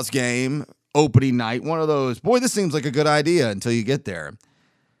Lookouts game, opening night. One of those, boy, this seems like a good idea until you get there.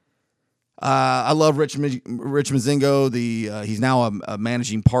 I love Rich Mazingo. He's now a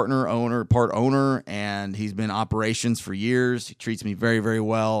managing part owner, and he's been operations for years. He treats me very, very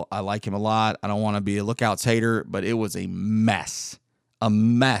well. I like him a lot. I don't want to be a Lookouts hater, but it was a mess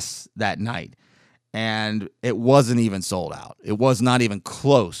that night. And it wasn't even sold out. It was not even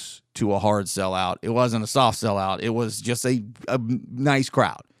close to a hard sellout. It wasn't a soft sellout. It was just a nice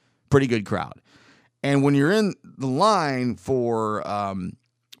crowd, pretty good crowd. And when you're in the line for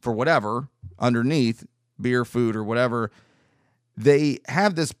whatever, underneath, beer, food, or whatever, they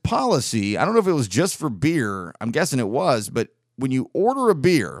have this policy. I don't know if it was just for beer. I'm guessing it was. But when you order a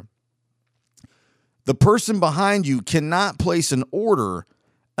beer, the person behind you cannot place an order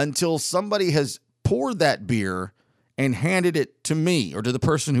until somebody has poured that beer and handed it to me or to the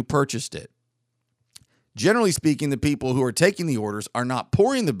person who purchased it. Generally speaking, the people who are taking the orders are not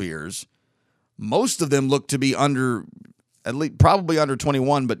pouring the beers. Most of them look to be at least probably under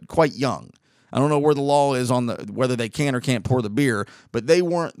 21, but quite young. I don't know where the law is on whether they can or can't pour the beer, but they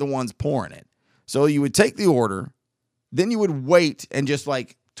weren't the ones pouring it. So you would take the order, then you would wait and just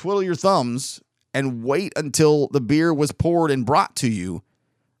like twiddle your thumbs and wait until the beer was poured and brought to you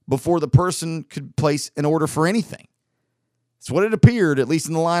before the person could place an order for anything. It's what it appeared, at least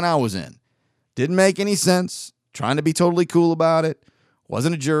in the line I was in. Didn't make any sense. Trying to be totally cool about it.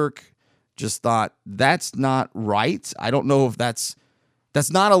 Wasn't a jerk. Just thought, that's not right. I don't know if that's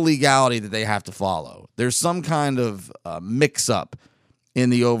not a legality that they have to follow. There's some kind of mix-up in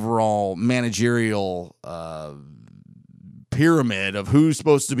the overall managerial pyramid of who's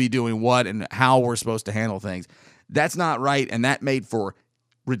supposed to be doing what and how we're supposed to handle things. That's not right, and that made for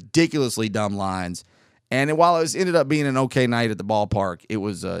ridiculously dumb lines. And while it ended up being an okay night at the ballpark, it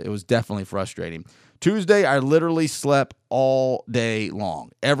was definitely frustrating. Tuesday, I literally slept all day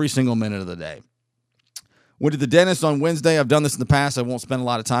long, every single minute of the day. Went to the dentist on Wednesday. I've done this in the past. I won't spend a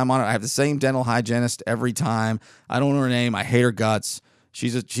lot of time on it. I have the same dental hygienist every time. I don't know her name. I hate her guts.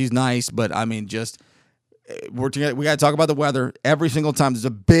 She's nice, but I mean, just we're together. We got to talk about the weather every single time. There's a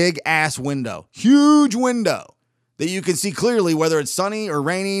big ass window, huge window that you can see clearly whether it's sunny or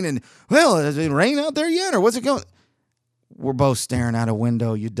raining. And well, has it rained out there yet, or what's it going? We're both staring out a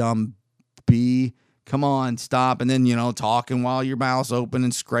window. You dumb bee. Come on, stop. And then, talking while your mouth's open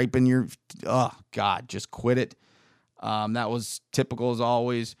and scraping your, oh, God, just quit it. That was typical as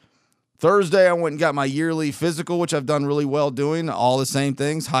always. Thursday, I went and got my yearly physical, which I've done really well doing. All the same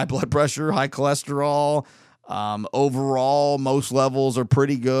things, high blood pressure, high cholesterol. Overall, most levels are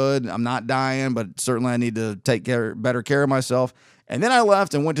pretty good. I'm not dying, but certainly I need to take better care of myself. And then I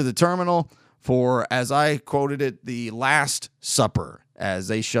left and went to the terminal for, as I quoted it, the Last Supper, as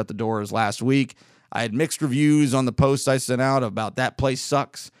they shut the doors last week. I had mixed reviews on the posts I sent out about that place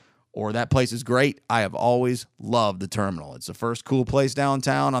sucks or that place is great. I have always loved the terminal. It's the first cool place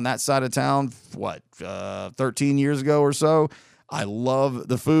downtown on that side of town, 13 years ago or so. I love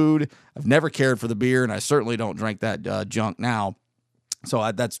the food. I've never cared for the beer, and I certainly don't drink that junk now.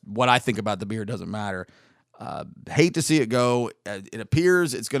 So that's what I think about the beer. Doesn't matter. Hate to see it go. It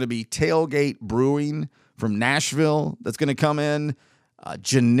appears it's going to be Tailgate Brewing from Nashville that's going to come in.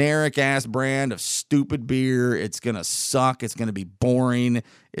 Generic ass brand of stupid beer. It's going to suck. It's going to be boring.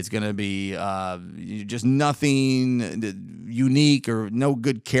 It's going to be just nothing unique or no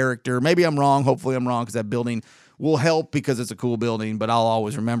good character. Maybe I'm wrong. Hopefully I'm wrong because that building will help because it's a cool building, but I'll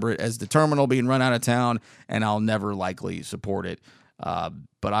always remember it as the terminal being run out of town, and I'll never likely support it.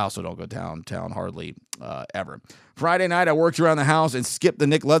 But I also don't go downtown hardly ever. Friday night, I worked around the house and skipped the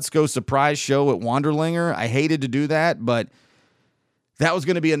Nick Lutzko surprise show at Wanderlinger. I hated to do that, but that was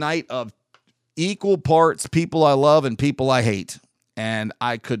going to be a night of equal parts people I love and people I hate. And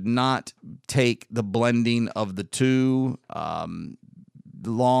I could not take the blending of the two.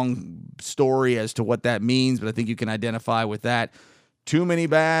 Long story as to what that means, but I think you can identify with that. Too many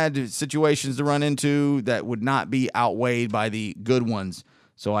bad situations to run into that would not be outweighed by the good ones.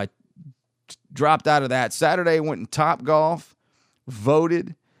 So I dropped out of that. Saturday, went and Topgolf,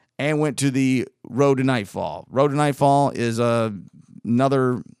 voted, and went to the Road to Nightfall. Road to Nightfall is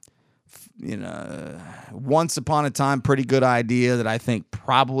another, once upon a time pretty good idea that I think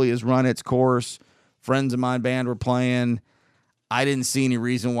probably has run its course. Friends of my band were playing. I didn't see any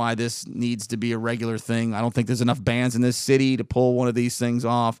reason why this needs to be a regular thing. I don't think there's enough bands in this city to pull one of these things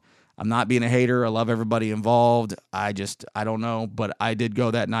off. I'm not being a hater. I love everybody involved. I don't know, but I did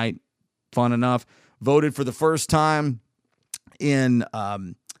go that night. Fun enough. Voted for the first time in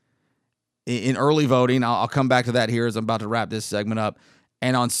early voting. I'll come back to that here as I'm about to wrap this segment up.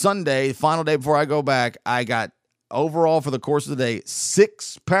 And on Sunday, final day before I go back, I got overall for the course of the day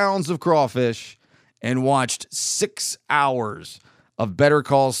 6 pounds of crawfish and watched 6 hours of Better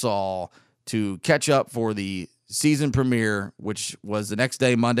Call Saul to catch up for the season premiere, which was the next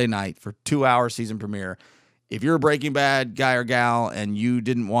day, Monday night, for 2-hour season premiere. If you're a Breaking Bad guy or gal and you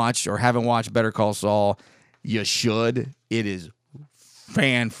didn't watch or haven't watched Better Call Saul, you should. It is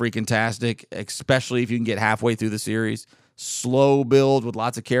fan-freaking-tastic, especially if you can get halfway through the series. Slow build with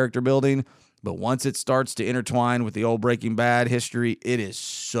lots of character building, but once it starts to intertwine with the old Breaking Bad history, it is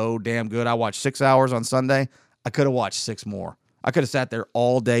so damn good. I watched 6 hours on Sunday. I could have watched 6 more. I could have sat there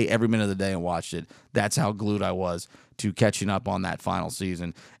all day, every minute of the day, and watched it. That's how glued I was to catching up on that final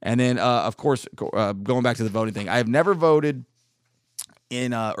season. And then, of course, going back to the voting thing, I have never voted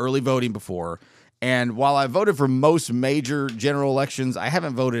in early voting before. And while I voted for most major general elections, I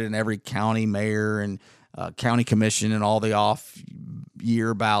haven't voted in every county mayor and county commission and all the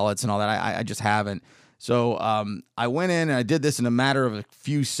off-year ballots and all that. I just haven't. So I went in and I did this in a matter of a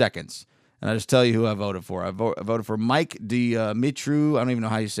few seconds. And I'll just tell you who I voted for. I voted for Mike Dimitru. I don't even know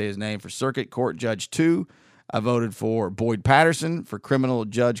how you say his name, for Circuit Court Judge 2. I voted for Boyd Patterson for Criminal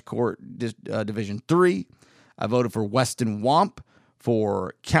Judge Court Division 3. I voted for Weston Wamp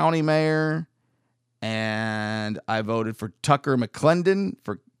for County Mayor. And I voted for Tucker McClendon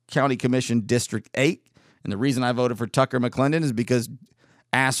for County Commission District 8. And the reason I voted for Tucker McClendon is because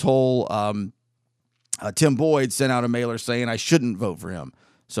asshole Tim Boyd sent out a mailer saying I shouldn't vote for him.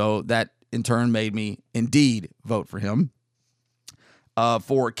 So that in turn made me indeed vote for him.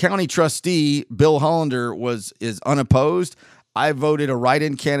 For county trustee, Bill Hollander is unopposed. I voted a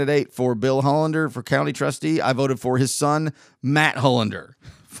write-in candidate for Bill Hollander for county trustee. I voted for his son, Matt Hollander,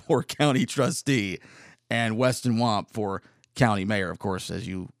 for county trustee, and Weston Wamp for county mayor. Of course, as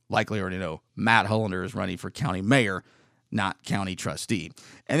you likely already know, Matt Hollander is running for county mayor, not county trustee.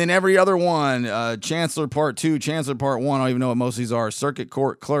 And then every other one, Chancellor Part 2, Chancellor Part 1, I don't even know what most of these are, Circuit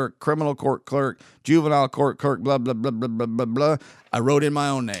Court Clerk, Criminal Court Clerk, Juvenile Court Clerk, blah, blah, blah, blah, blah, blah, blah. I wrote in my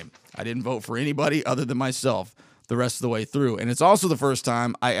own name. I didn't vote for anybody other than myself the rest of the way through. And it's also the first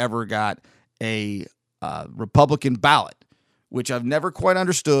time I ever got a Republican ballot, which I've never quite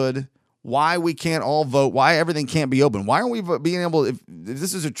understood why we can't all vote, why everything can't be open. Why aren't we being able, if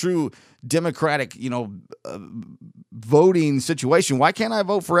this is a true democratic, voting situation, why can't I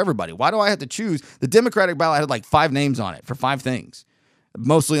vote for everybody? Why do I have to choose? The Democratic ballot had like 5 names on it for 5 things,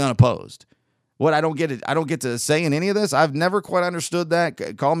 mostly unopposed. What, I don't get it. I don't get to say in any of this. I've never quite understood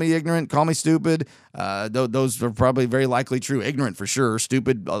that. Call me ignorant, call me stupid. Those are probably very likely true. Ignorant for sure,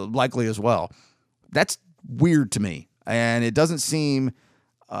 stupid likely as well. That's weird to me, and it doesn't seem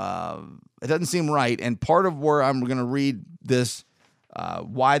right. And part of where I'm going to read this,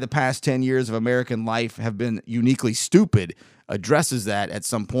 why the past 10 years of American life have been uniquely stupid, addresses that at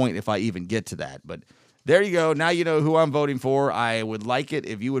some point if I even get to that. But there you go. Now you know who I'm voting for. I would like it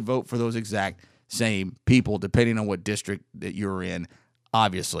if you would vote for those exact same people, depending on what district that you're in,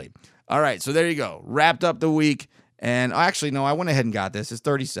 obviously. All right, so there you go. Wrapped up the week. And actually, no, I went ahead and got this. It's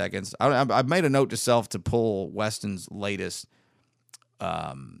 30 seconds. I've made a note to self to pull Weston's latest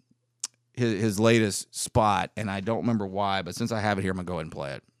his latest spot, and I don't remember why, but since I have it here, I'm going to go ahead and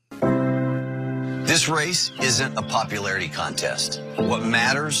play it. This race isn't a popularity contest. What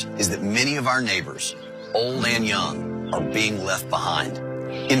matters is that many of our neighbors, old and young, are being left behind.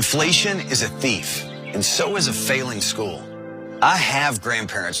 Inflation is a thief, and so is a failing school. I have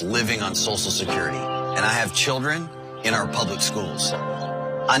grandparents living on Social Security, and I have children in our public schools.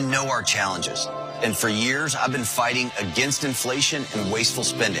 I know our challenges, and for years I've been fighting against inflation and wasteful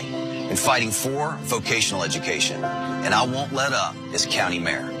spending, and fighting for vocational education, and I won't let up as county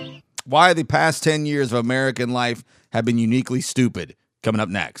mayor. Why the past 10 years of American life have been uniquely stupid. Coming up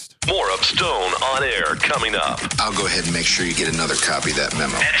next. More of Stone on Air coming up. I'll go ahead and make sure you get another copy of that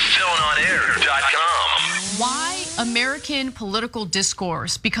memo. At StoneOnAir.com. Why American political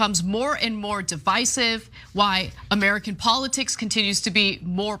discourse becomes more and more divisive, why American politics continues to be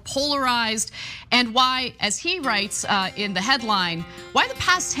more polarized, and why, as he writes in the headline, why the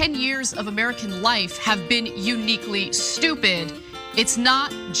past 10 years of American life have been uniquely stupid. It's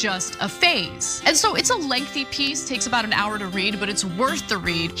not just a phase. And so it's a lengthy piece, takes about an hour to read, but it's worth the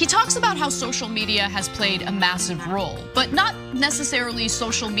read. He talks about how social media has played a massive role, but not necessarily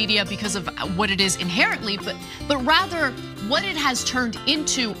social media because of what it is inherently, but rather what it has turned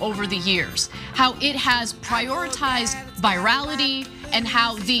into over the years. How it has prioritized virality and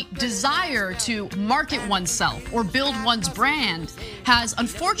how the desire to market oneself or build one's brand has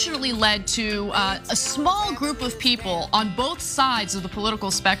unfortunately led to a small group of people on both sides of the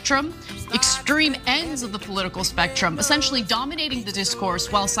political spectrum, extreme ends of the political spectrum, essentially dominating the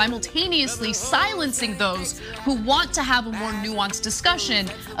discourse while simultaneously silencing those who want to have a more nuanced discussion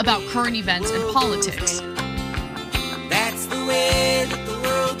about current events and politics. That's the way that the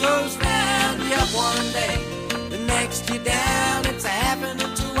world goes round. You're up one day, the next you're down. It's a half an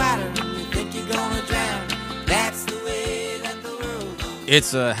inch wider and you think you're gonna drown. That's the way that the world goes.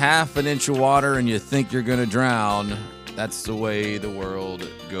 It's a half an inch of water and you think you're gonna drown. That's the way the world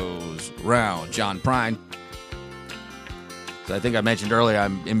goes round. John Prine. So I think I mentioned earlier I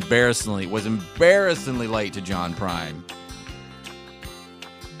was embarrassingly late to John Prine.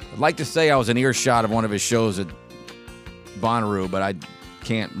 I'd like to say I was in earshot of one of his shows at Bonnaroo, but I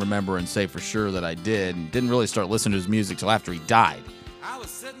can't remember and say for sure that I did. And didn't really start listening to his music till after he died,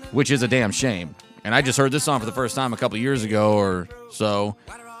 which is a damn shame. And I just heard this song for the first time a couple of years ago or so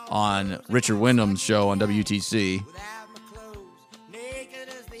on Richard Wyndham's show on WTC.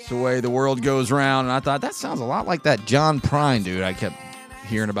 It's the way the world goes round. And I thought, that sounds a lot like that John Prine dude I kept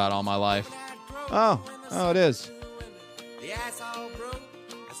hearing about all my life. Oh, it is.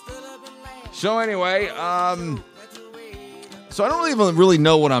 So anyway, so I don't even really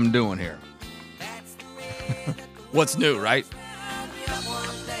know what I'm doing here. What's new, right?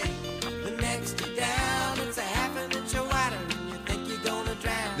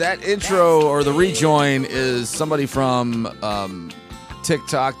 That intro or the rejoin is somebody from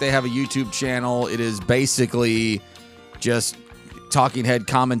TikTok. They have a YouTube channel. It is basically just talking head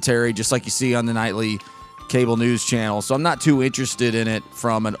commentary, just like you see on the nightly cable news channel. So I'm not too interested in it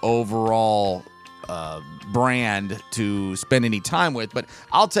from an overall brand to spend any time with, but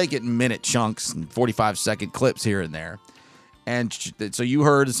I'll take it in minute chunks and 45-second clips here and there. And so you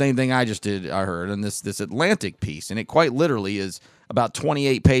heard the same thing I heard in this Atlantic piece, and it quite literally is about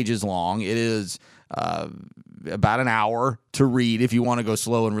 28 pages long. It is about an hour to read if you want to go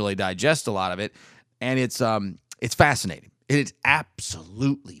slow and really digest a lot of it. And it's fascinating. It is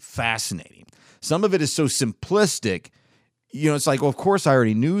absolutely fascinating. Some of it is so simplistic, it's like, well, of course I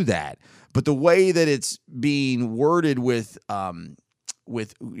already knew that. But the way that it's being worded with for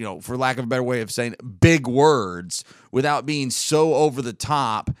lack of a better way of saying it, big words without being so over the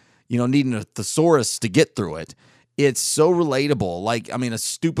top, needing a thesaurus to get through it. It's so relatable. Like, I mean, a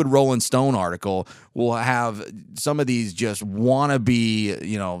stupid Rolling Stone article will have some of these just wannabe,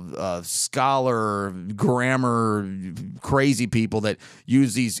 scholar, grammar, crazy people that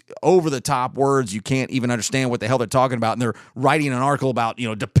use these over-the-top words. You can't even understand what the hell they're talking about, and they're writing an article about,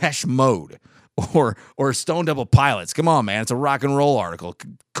 Depeche Mode or Stone Temple Pilots. Come on, man. It's a rock and roll article.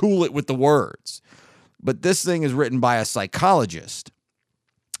 Cool it with the words. But this thing is written by a psychologist.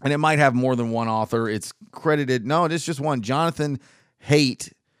 And it might have more than one author. It's credited. No, it is just one. Jonathan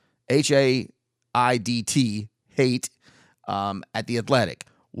Haidt, Haidt, Haidt, at The Athletic.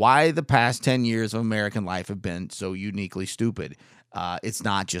 Why the past 10 years of American life have been so uniquely stupid. It's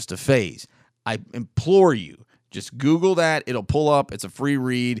not just a phase. I implore you, just Google that. It'll pull up. It's a free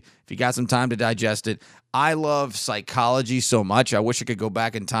read if you got some time to digest it. I love psychology so much. I wish I could go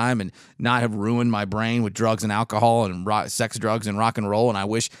back in time and not have ruined my brain with drugs and alcohol and sex, drugs, and rock and roll. And I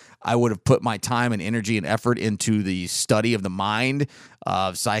wish I would have put my time and energy and effort into the study of the mind,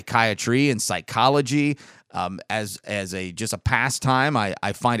 of psychiatry and psychology. As a pastime,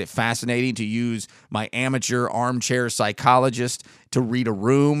 I find it fascinating to use my amateur armchair psychologist to read a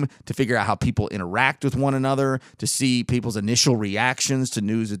room, to figure out how people interact with one another, to see people's initial reactions to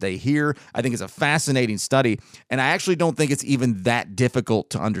news that they hear. I think it's a fascinating study, and I actually don't think it's even that difficult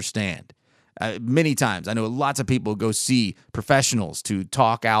to understand. Many times, I know lots of people go see professionals to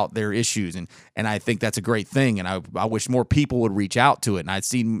talk out their issues, and I think that's a great thing, and I wish more people would reach out to it, and I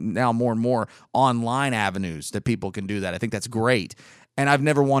see now more and more online avenues that people can do that. I think that's great, and I've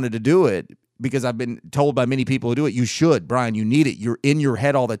never wanted to do it because I've been told by many people to do it. You should, Brian, you need it. You're in your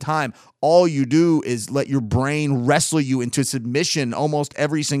head all the time. All you do is let your brain wrestle you into submission almost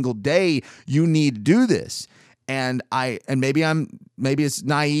every single day. You need to do this. And maybe it's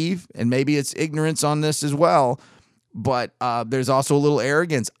naive and maybe it's ignorance on this as well, but there's also a little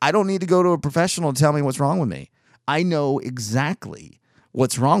arrogance. I don't need to go to a professional to tell me what's wrong with me. I know exactly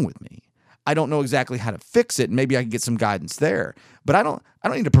what's wrong with me. I don't know exactly how to fix it. Maybe I can get some guidance there, but I don't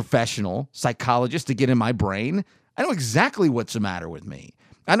need a professional psychologist to get in my brain. I know exactly what's the matter with me.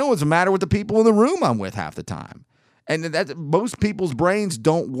 I know what's the matter with the people in the room I'm with half the time. And that most people's brains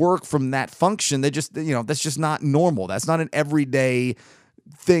don't work from that function. They just, that's just not normal. That's not an everyday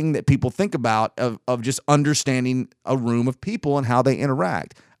thing that people think about of just understanding a room of people and how they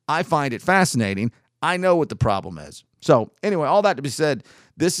interact. I find it fascinating. I know what the problem is. So anyway, all that to be said,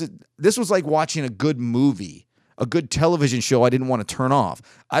 this was like watching a good movie, a good television show I didn't want to turn off.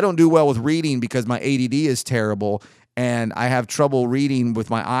 I don't do well with reading because my ADD is terrible, and I have trouble reading with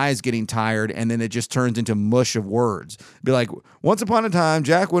my eyes getting tired, and then it just turns into mush of words. Be like, once upon a time,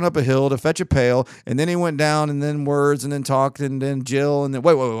 Jack went up a hill to fetch a pail, and then he went down, and then words, and then talked, and then Jill, and then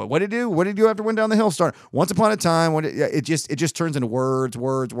wait, what did he do? What did he do after went down the hill? Start once upon a time. It just turns into words.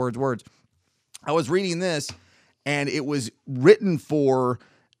 I was reading this, and it was written for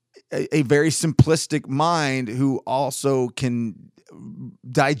a very simplistic mind who also can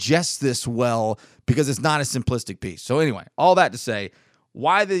digest this well because it's not a simplistic piece. So anyway, all that to say,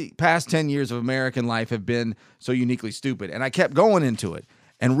 why the past 10 years of American life have been so uniquely stupid. And I kept going into it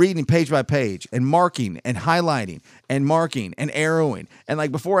and reading page by page and marking and highlighting and marking and arrowing. And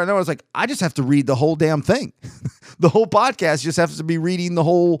like before I know, I was like, I just have to read the whole damn thing. The whole podcast just has to be reading the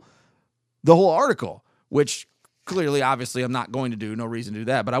whole article, which clearly, obviously, I'm not going to do. No reason to do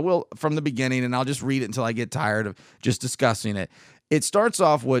that. But I will from the beginning, and I'll just read it until I get tired of just discussing it. It starts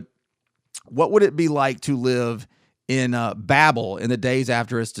off with, what would it be like to live in Babel in the days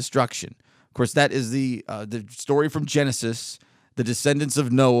after its destruction? Of course, that is the story from Genesis. The descendants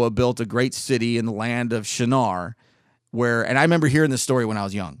of Noah built a great city in the land of Shinar, and I remember hearing this story when I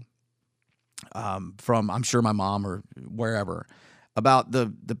was young, from, I'm sure, my mom or wherever, about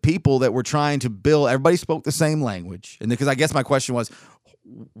the people that were trying to build. Everybody spoke the same language, and because I guess my question was,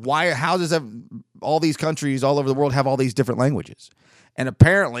 how does all these countries all over the world have all these different languages? And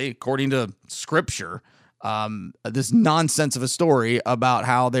apparently, according to scripture, this nonsense of a story about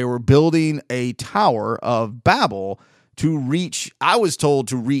how they were building a tower of Babel to reach, I was told,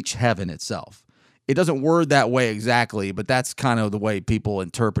 to reach heaven itself. It doesn't word that way exactly, but that's kind of the way people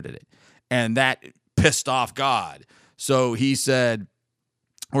interpreted it. And that pissed off God. So he said,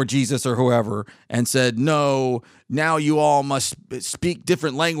 or Jesus or whoever, and said, no, now you all must speak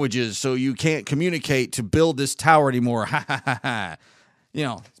different languages so you can't communicate to build this tower anymore. Ha ha ha ha.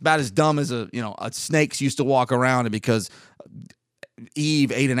 It's about as dumb as a snakes used to walk around, and because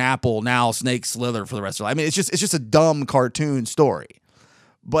Eve ate an apple, now snakes slither for the rest of life. I mean, it's just a dumb cartoon story.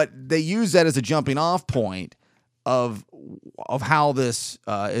 But they use that as a jumping off point of how this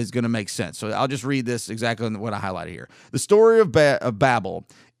is going to make sense. So I'll just read this exactly what I highlighted here. The story of Babel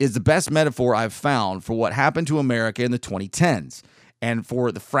is the best metaphor I've found for what happened to America in the 2010s and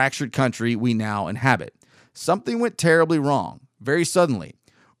for the fractured country we now inhabit. Something went terribly wrong, very suddenly.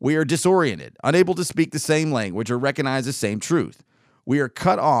 We are disoriented, unable to speak the same language or recognize the same truth. We are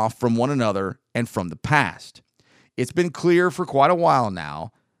cut off from one another and from the past. It's been clear for quite a while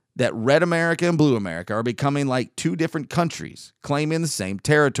now that Red America and Blue America are becoming like two different countries claiming the same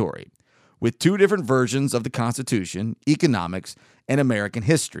territory, with two different versions of the Constitution, economics, and American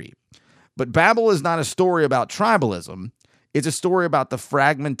history. But Babel is not a story about tribalism. It's a story about the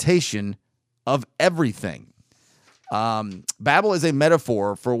fragmentation of everything. Babel is a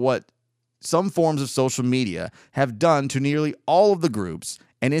metaphor for what some forms of social media have done to nearly all of the groups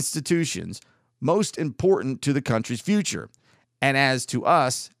and institutions most important to the country's future, and as to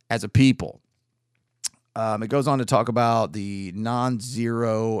us as a people. It goes on to talk about the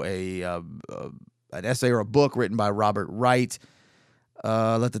non-zero, an essay or a book written by Robert Wright.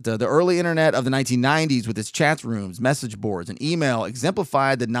 The early internet of the 1990s with its chat rooms, message boards, and email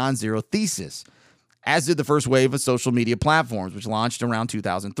exemplified the non-zero thesis, as did the first wave of social media platforms, which launched around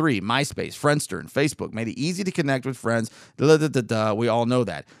 2003. MySpace, Friendster, and Facebook made it easy to connect with friends. We all know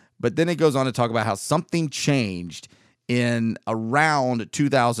that. But then it goes on to talk about how something changed in around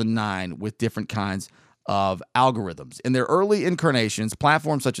 2009 with different kinds of algorithms. In their early incarnations,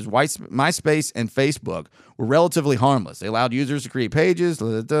 platforms such as MySpace and Facebook were relatively harmless. They allowed users to create pages,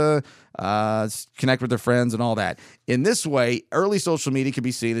 connect with their friends, and all that. In this way, early social media can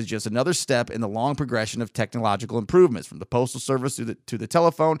be seen as just another step in the long progression of technological improvements, from the postal service to the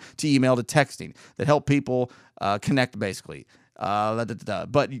telephone to email to texting, that help people connect, basically.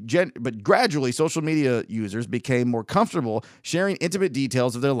 But gradually, social media users became more comfortable sharing intimate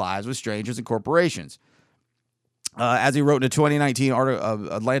details of their lives with strangers and corporations. As he wrote in a 2019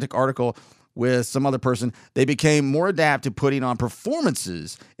 Atlantic article with some other person, they became more adept to putting on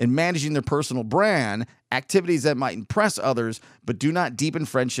performances and managing their personal brand, activities that might impress others but do not deepen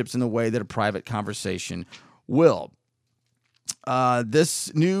friendships in the way that a private conversation will.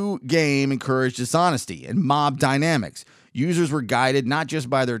 This new game encouraged dishonesty and mob dynamics. Users were guided not just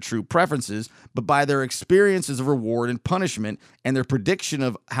by their true preferences, but by their experiences of reward and punishment and their prediction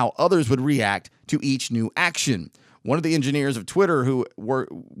of how others would react to each new action. One of the engineers of Twitter who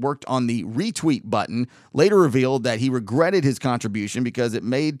worked on the retweet button later revealed that he regretted his contribution because it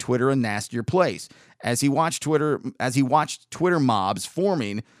made Twitter a nastier place. As he watched Twitter mobs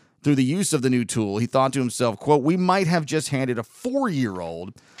forming through the use of the new tool, he thought to himself, quote, "We might have just handed a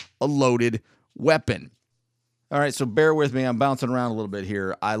 4-year-old a loaded weapon." All right, so bear with me. I'm bouncing around a little bit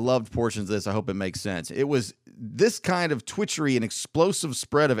here. I loved portions of this. I hope it makes sense. It was this kind of twitchery and explosive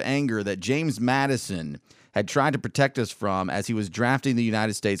spread of anger that James Madison had tried to protect us from as he was drafting the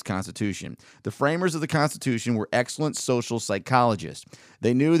United States Constitution. The framers of the Constitution were excellent social psychologists.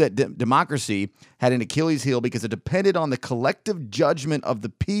 They knew that democracy had an Achilles heel because it depended on the collective judgment of the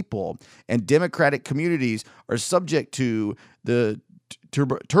people, and democratic communities are subject to the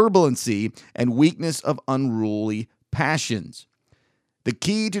turbulency and weakness of unruly passions. The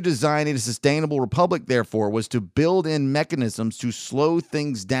key to designing a sustainable republic, therefore, was to build in mechanisms to slow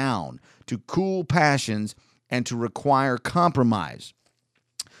things down, to cool passions, and to require compromise.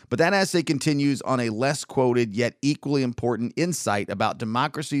 But that essay continues on a less quoted yet equally important insight about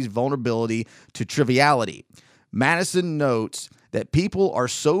democracy's vulnerability to triviality. Madison notes that people are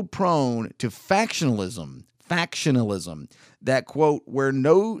so prone to factionalism, that, quote, "where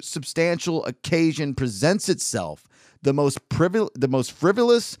no substantial occasion presents itself, the most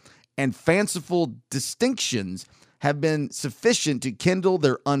frivolous and fanciful distinctions have been sufficient to kindle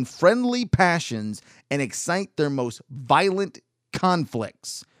their unfriendly passions and excite their most violent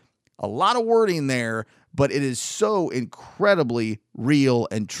conflicts." A lot of wording there, but it is so incredibly real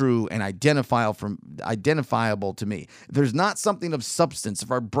and true and identifiable to me. If there's not something of substance, if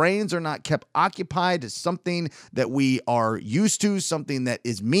our brains are not kept occupied to something that we are used to, something that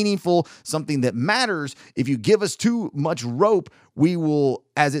is meaningful, something that matters, if you give us too much rope, we will,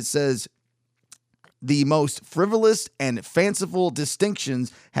 as it says, the most frivolous and fanciful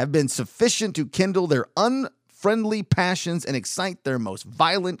distinctions have been sufficient to kindle their unfriendly passions and excite their most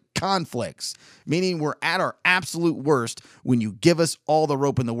violent conflicts. Meaning we're at our absolute worst when you give us all the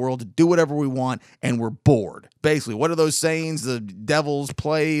rope in the world to do whatever we want and we're bored. Basically, what are those sayings? The devil's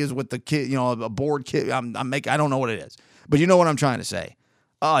play is with the kid, a bored kid. I don't know what it is, but you know what I'm trying to say.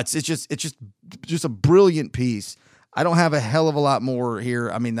 Oh, it's just a brilliant piece. I don't have a hell of a lot more here,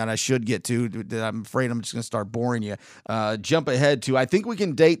 that I should get to. That I'm afraid I'm just going to start boring you. Jump ahead to, I think we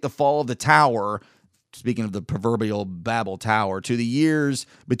can date the fall of the tower, speaking of the proverbial Babel Tower, to the years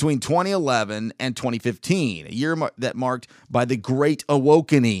between 2011 and 2015, a year that marked by the Great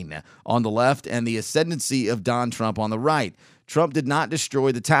Awakening on the left and the ascendancy of Donald Trump on the right. Trump did not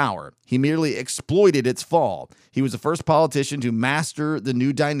destroy the tower. He merely exploited its fall. He was the first politician to master the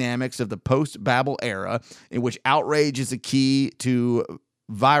new dynamics of the post-Babel era, in which outrage is a key to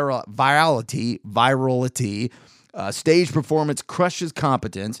virality. Stage performance crushes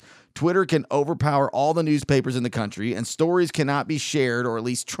competence. Twitter can overpower all the newspapers in the country, and stories cannot be shared or at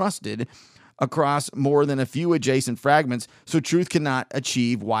least trusted across more than a few adjacent fragments, so truth cannot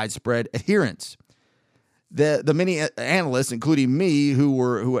achieve widespread adherence. The many analysts, including me,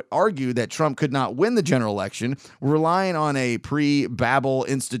 who had argued that Trump could not win the general election, were relying on a pre-Babel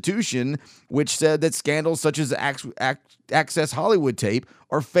institution which said that scandals such as Access Hollywood tape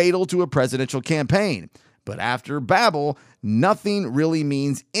are fatal to a presidential campaign. But after Babel, nothing really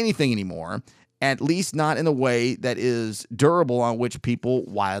means anything anymore, at least not in a way that is durable on which people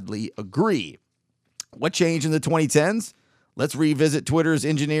widely agree. What changed in the 2010s? Let's revisit Twitter's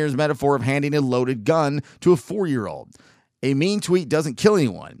engineer's metaphor of handing a loaded gun to a 4-year-old. A mean tweet doesn't kill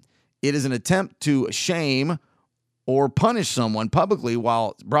anyone. It is an attempt to shame or punish someone publicly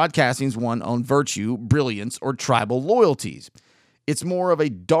while broadcasting one's own virtue, brilliance, or tribal loyalties. It's more of a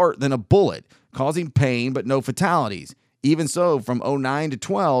dart than a bullet, causing pain but no fatalities. Even so, from 2009 to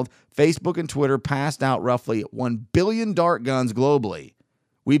 2012, Facebook and Twitter passed out roughly 1 billion dart guns globally.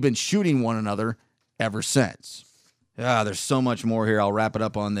 We've been shooting one another ever since. There's so much more here. I'll wrap it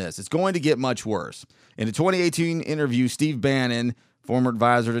up on this. It's going to get much worse. In a 2018 interview, Steve Bannon, former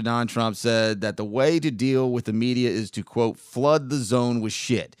advisor to Donald Trump, said that the way to deal with the media is to, quote, flood the zone with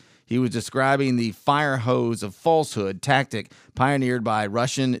shit. He was describing the fire hose of falsehood tactic pioneered by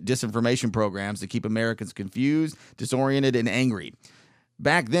Russian disinformation programs to keep Americans confused, disoriented, and angry.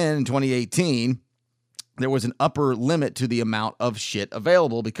 Back then, in 2018, there was an upper limit to the amount of shit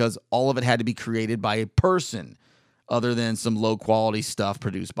available because all of it had to be created by a person, other than some low-quality stuff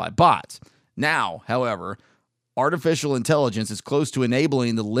produced by bots. Now, however, artificial intelligence is close to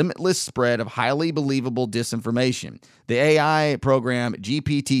enabling the limitless spread of highly believable disinformation. The AI program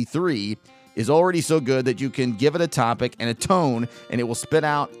GPT-3 is already so good that you can give it a topic and a tone, and it will spit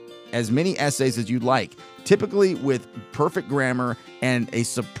out as many essays as you'd like, typically with perfect grammar and a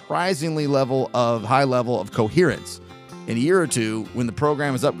surprisingly high level of coherence. In a year or two, when the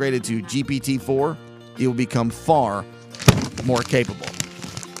program is upgraded to GPT-4, it will become far more capable.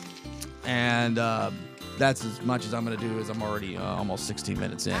 And that's as much as I'm going to do, as I'm already almost 16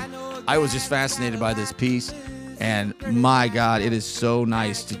 minutes in. I was just fascinated by this piece, and my God, it is so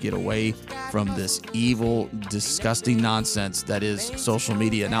nice to get away from this evil, disgusting nonsense that is social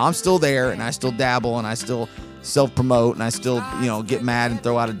media. Now, I'm still there, and I still dabble, and I still self-promote, and I still, get mad and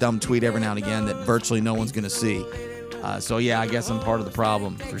throw out a dumb tweet every now and again that virtually no one's going to see. So, yeah, I guess I'm part of the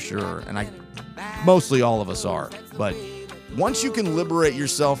problem for sure, and mostly all of us are. But once you can liberate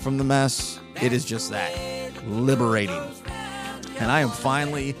yourself from the mess, it is just that, liberating. And I am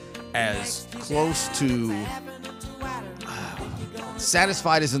finally as close to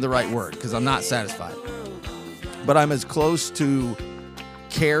satisfied isn't the right word, because I'm not satisfied, but I'm as close to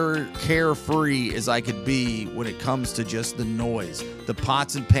carefree as I could be when it comes to just the noise, the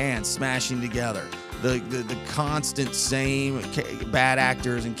pots and pans smashing together, the constant same bad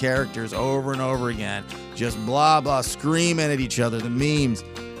actors and characters over and over again, just blah blah screaming at each other, the memes.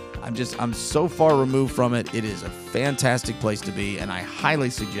 I'm so far removed from it. It is a fantastic place to be, and I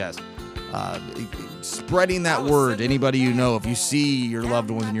highly suggest spreading that word to anybody you know. If you see your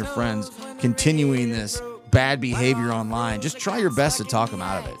loved ones and your friends continuing this bad behavior online, just try your best to talk them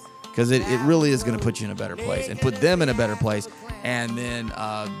out of it, because it really is going to put you in a better place and put them in a better place. And then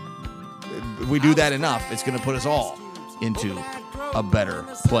if we do that enough, it's going to put us all into a better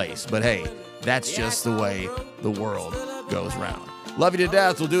place. But hey, that's just the way the world goes round. Love you to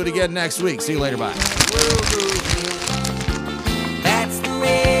death. We'll do it again next week. See you later. Bye.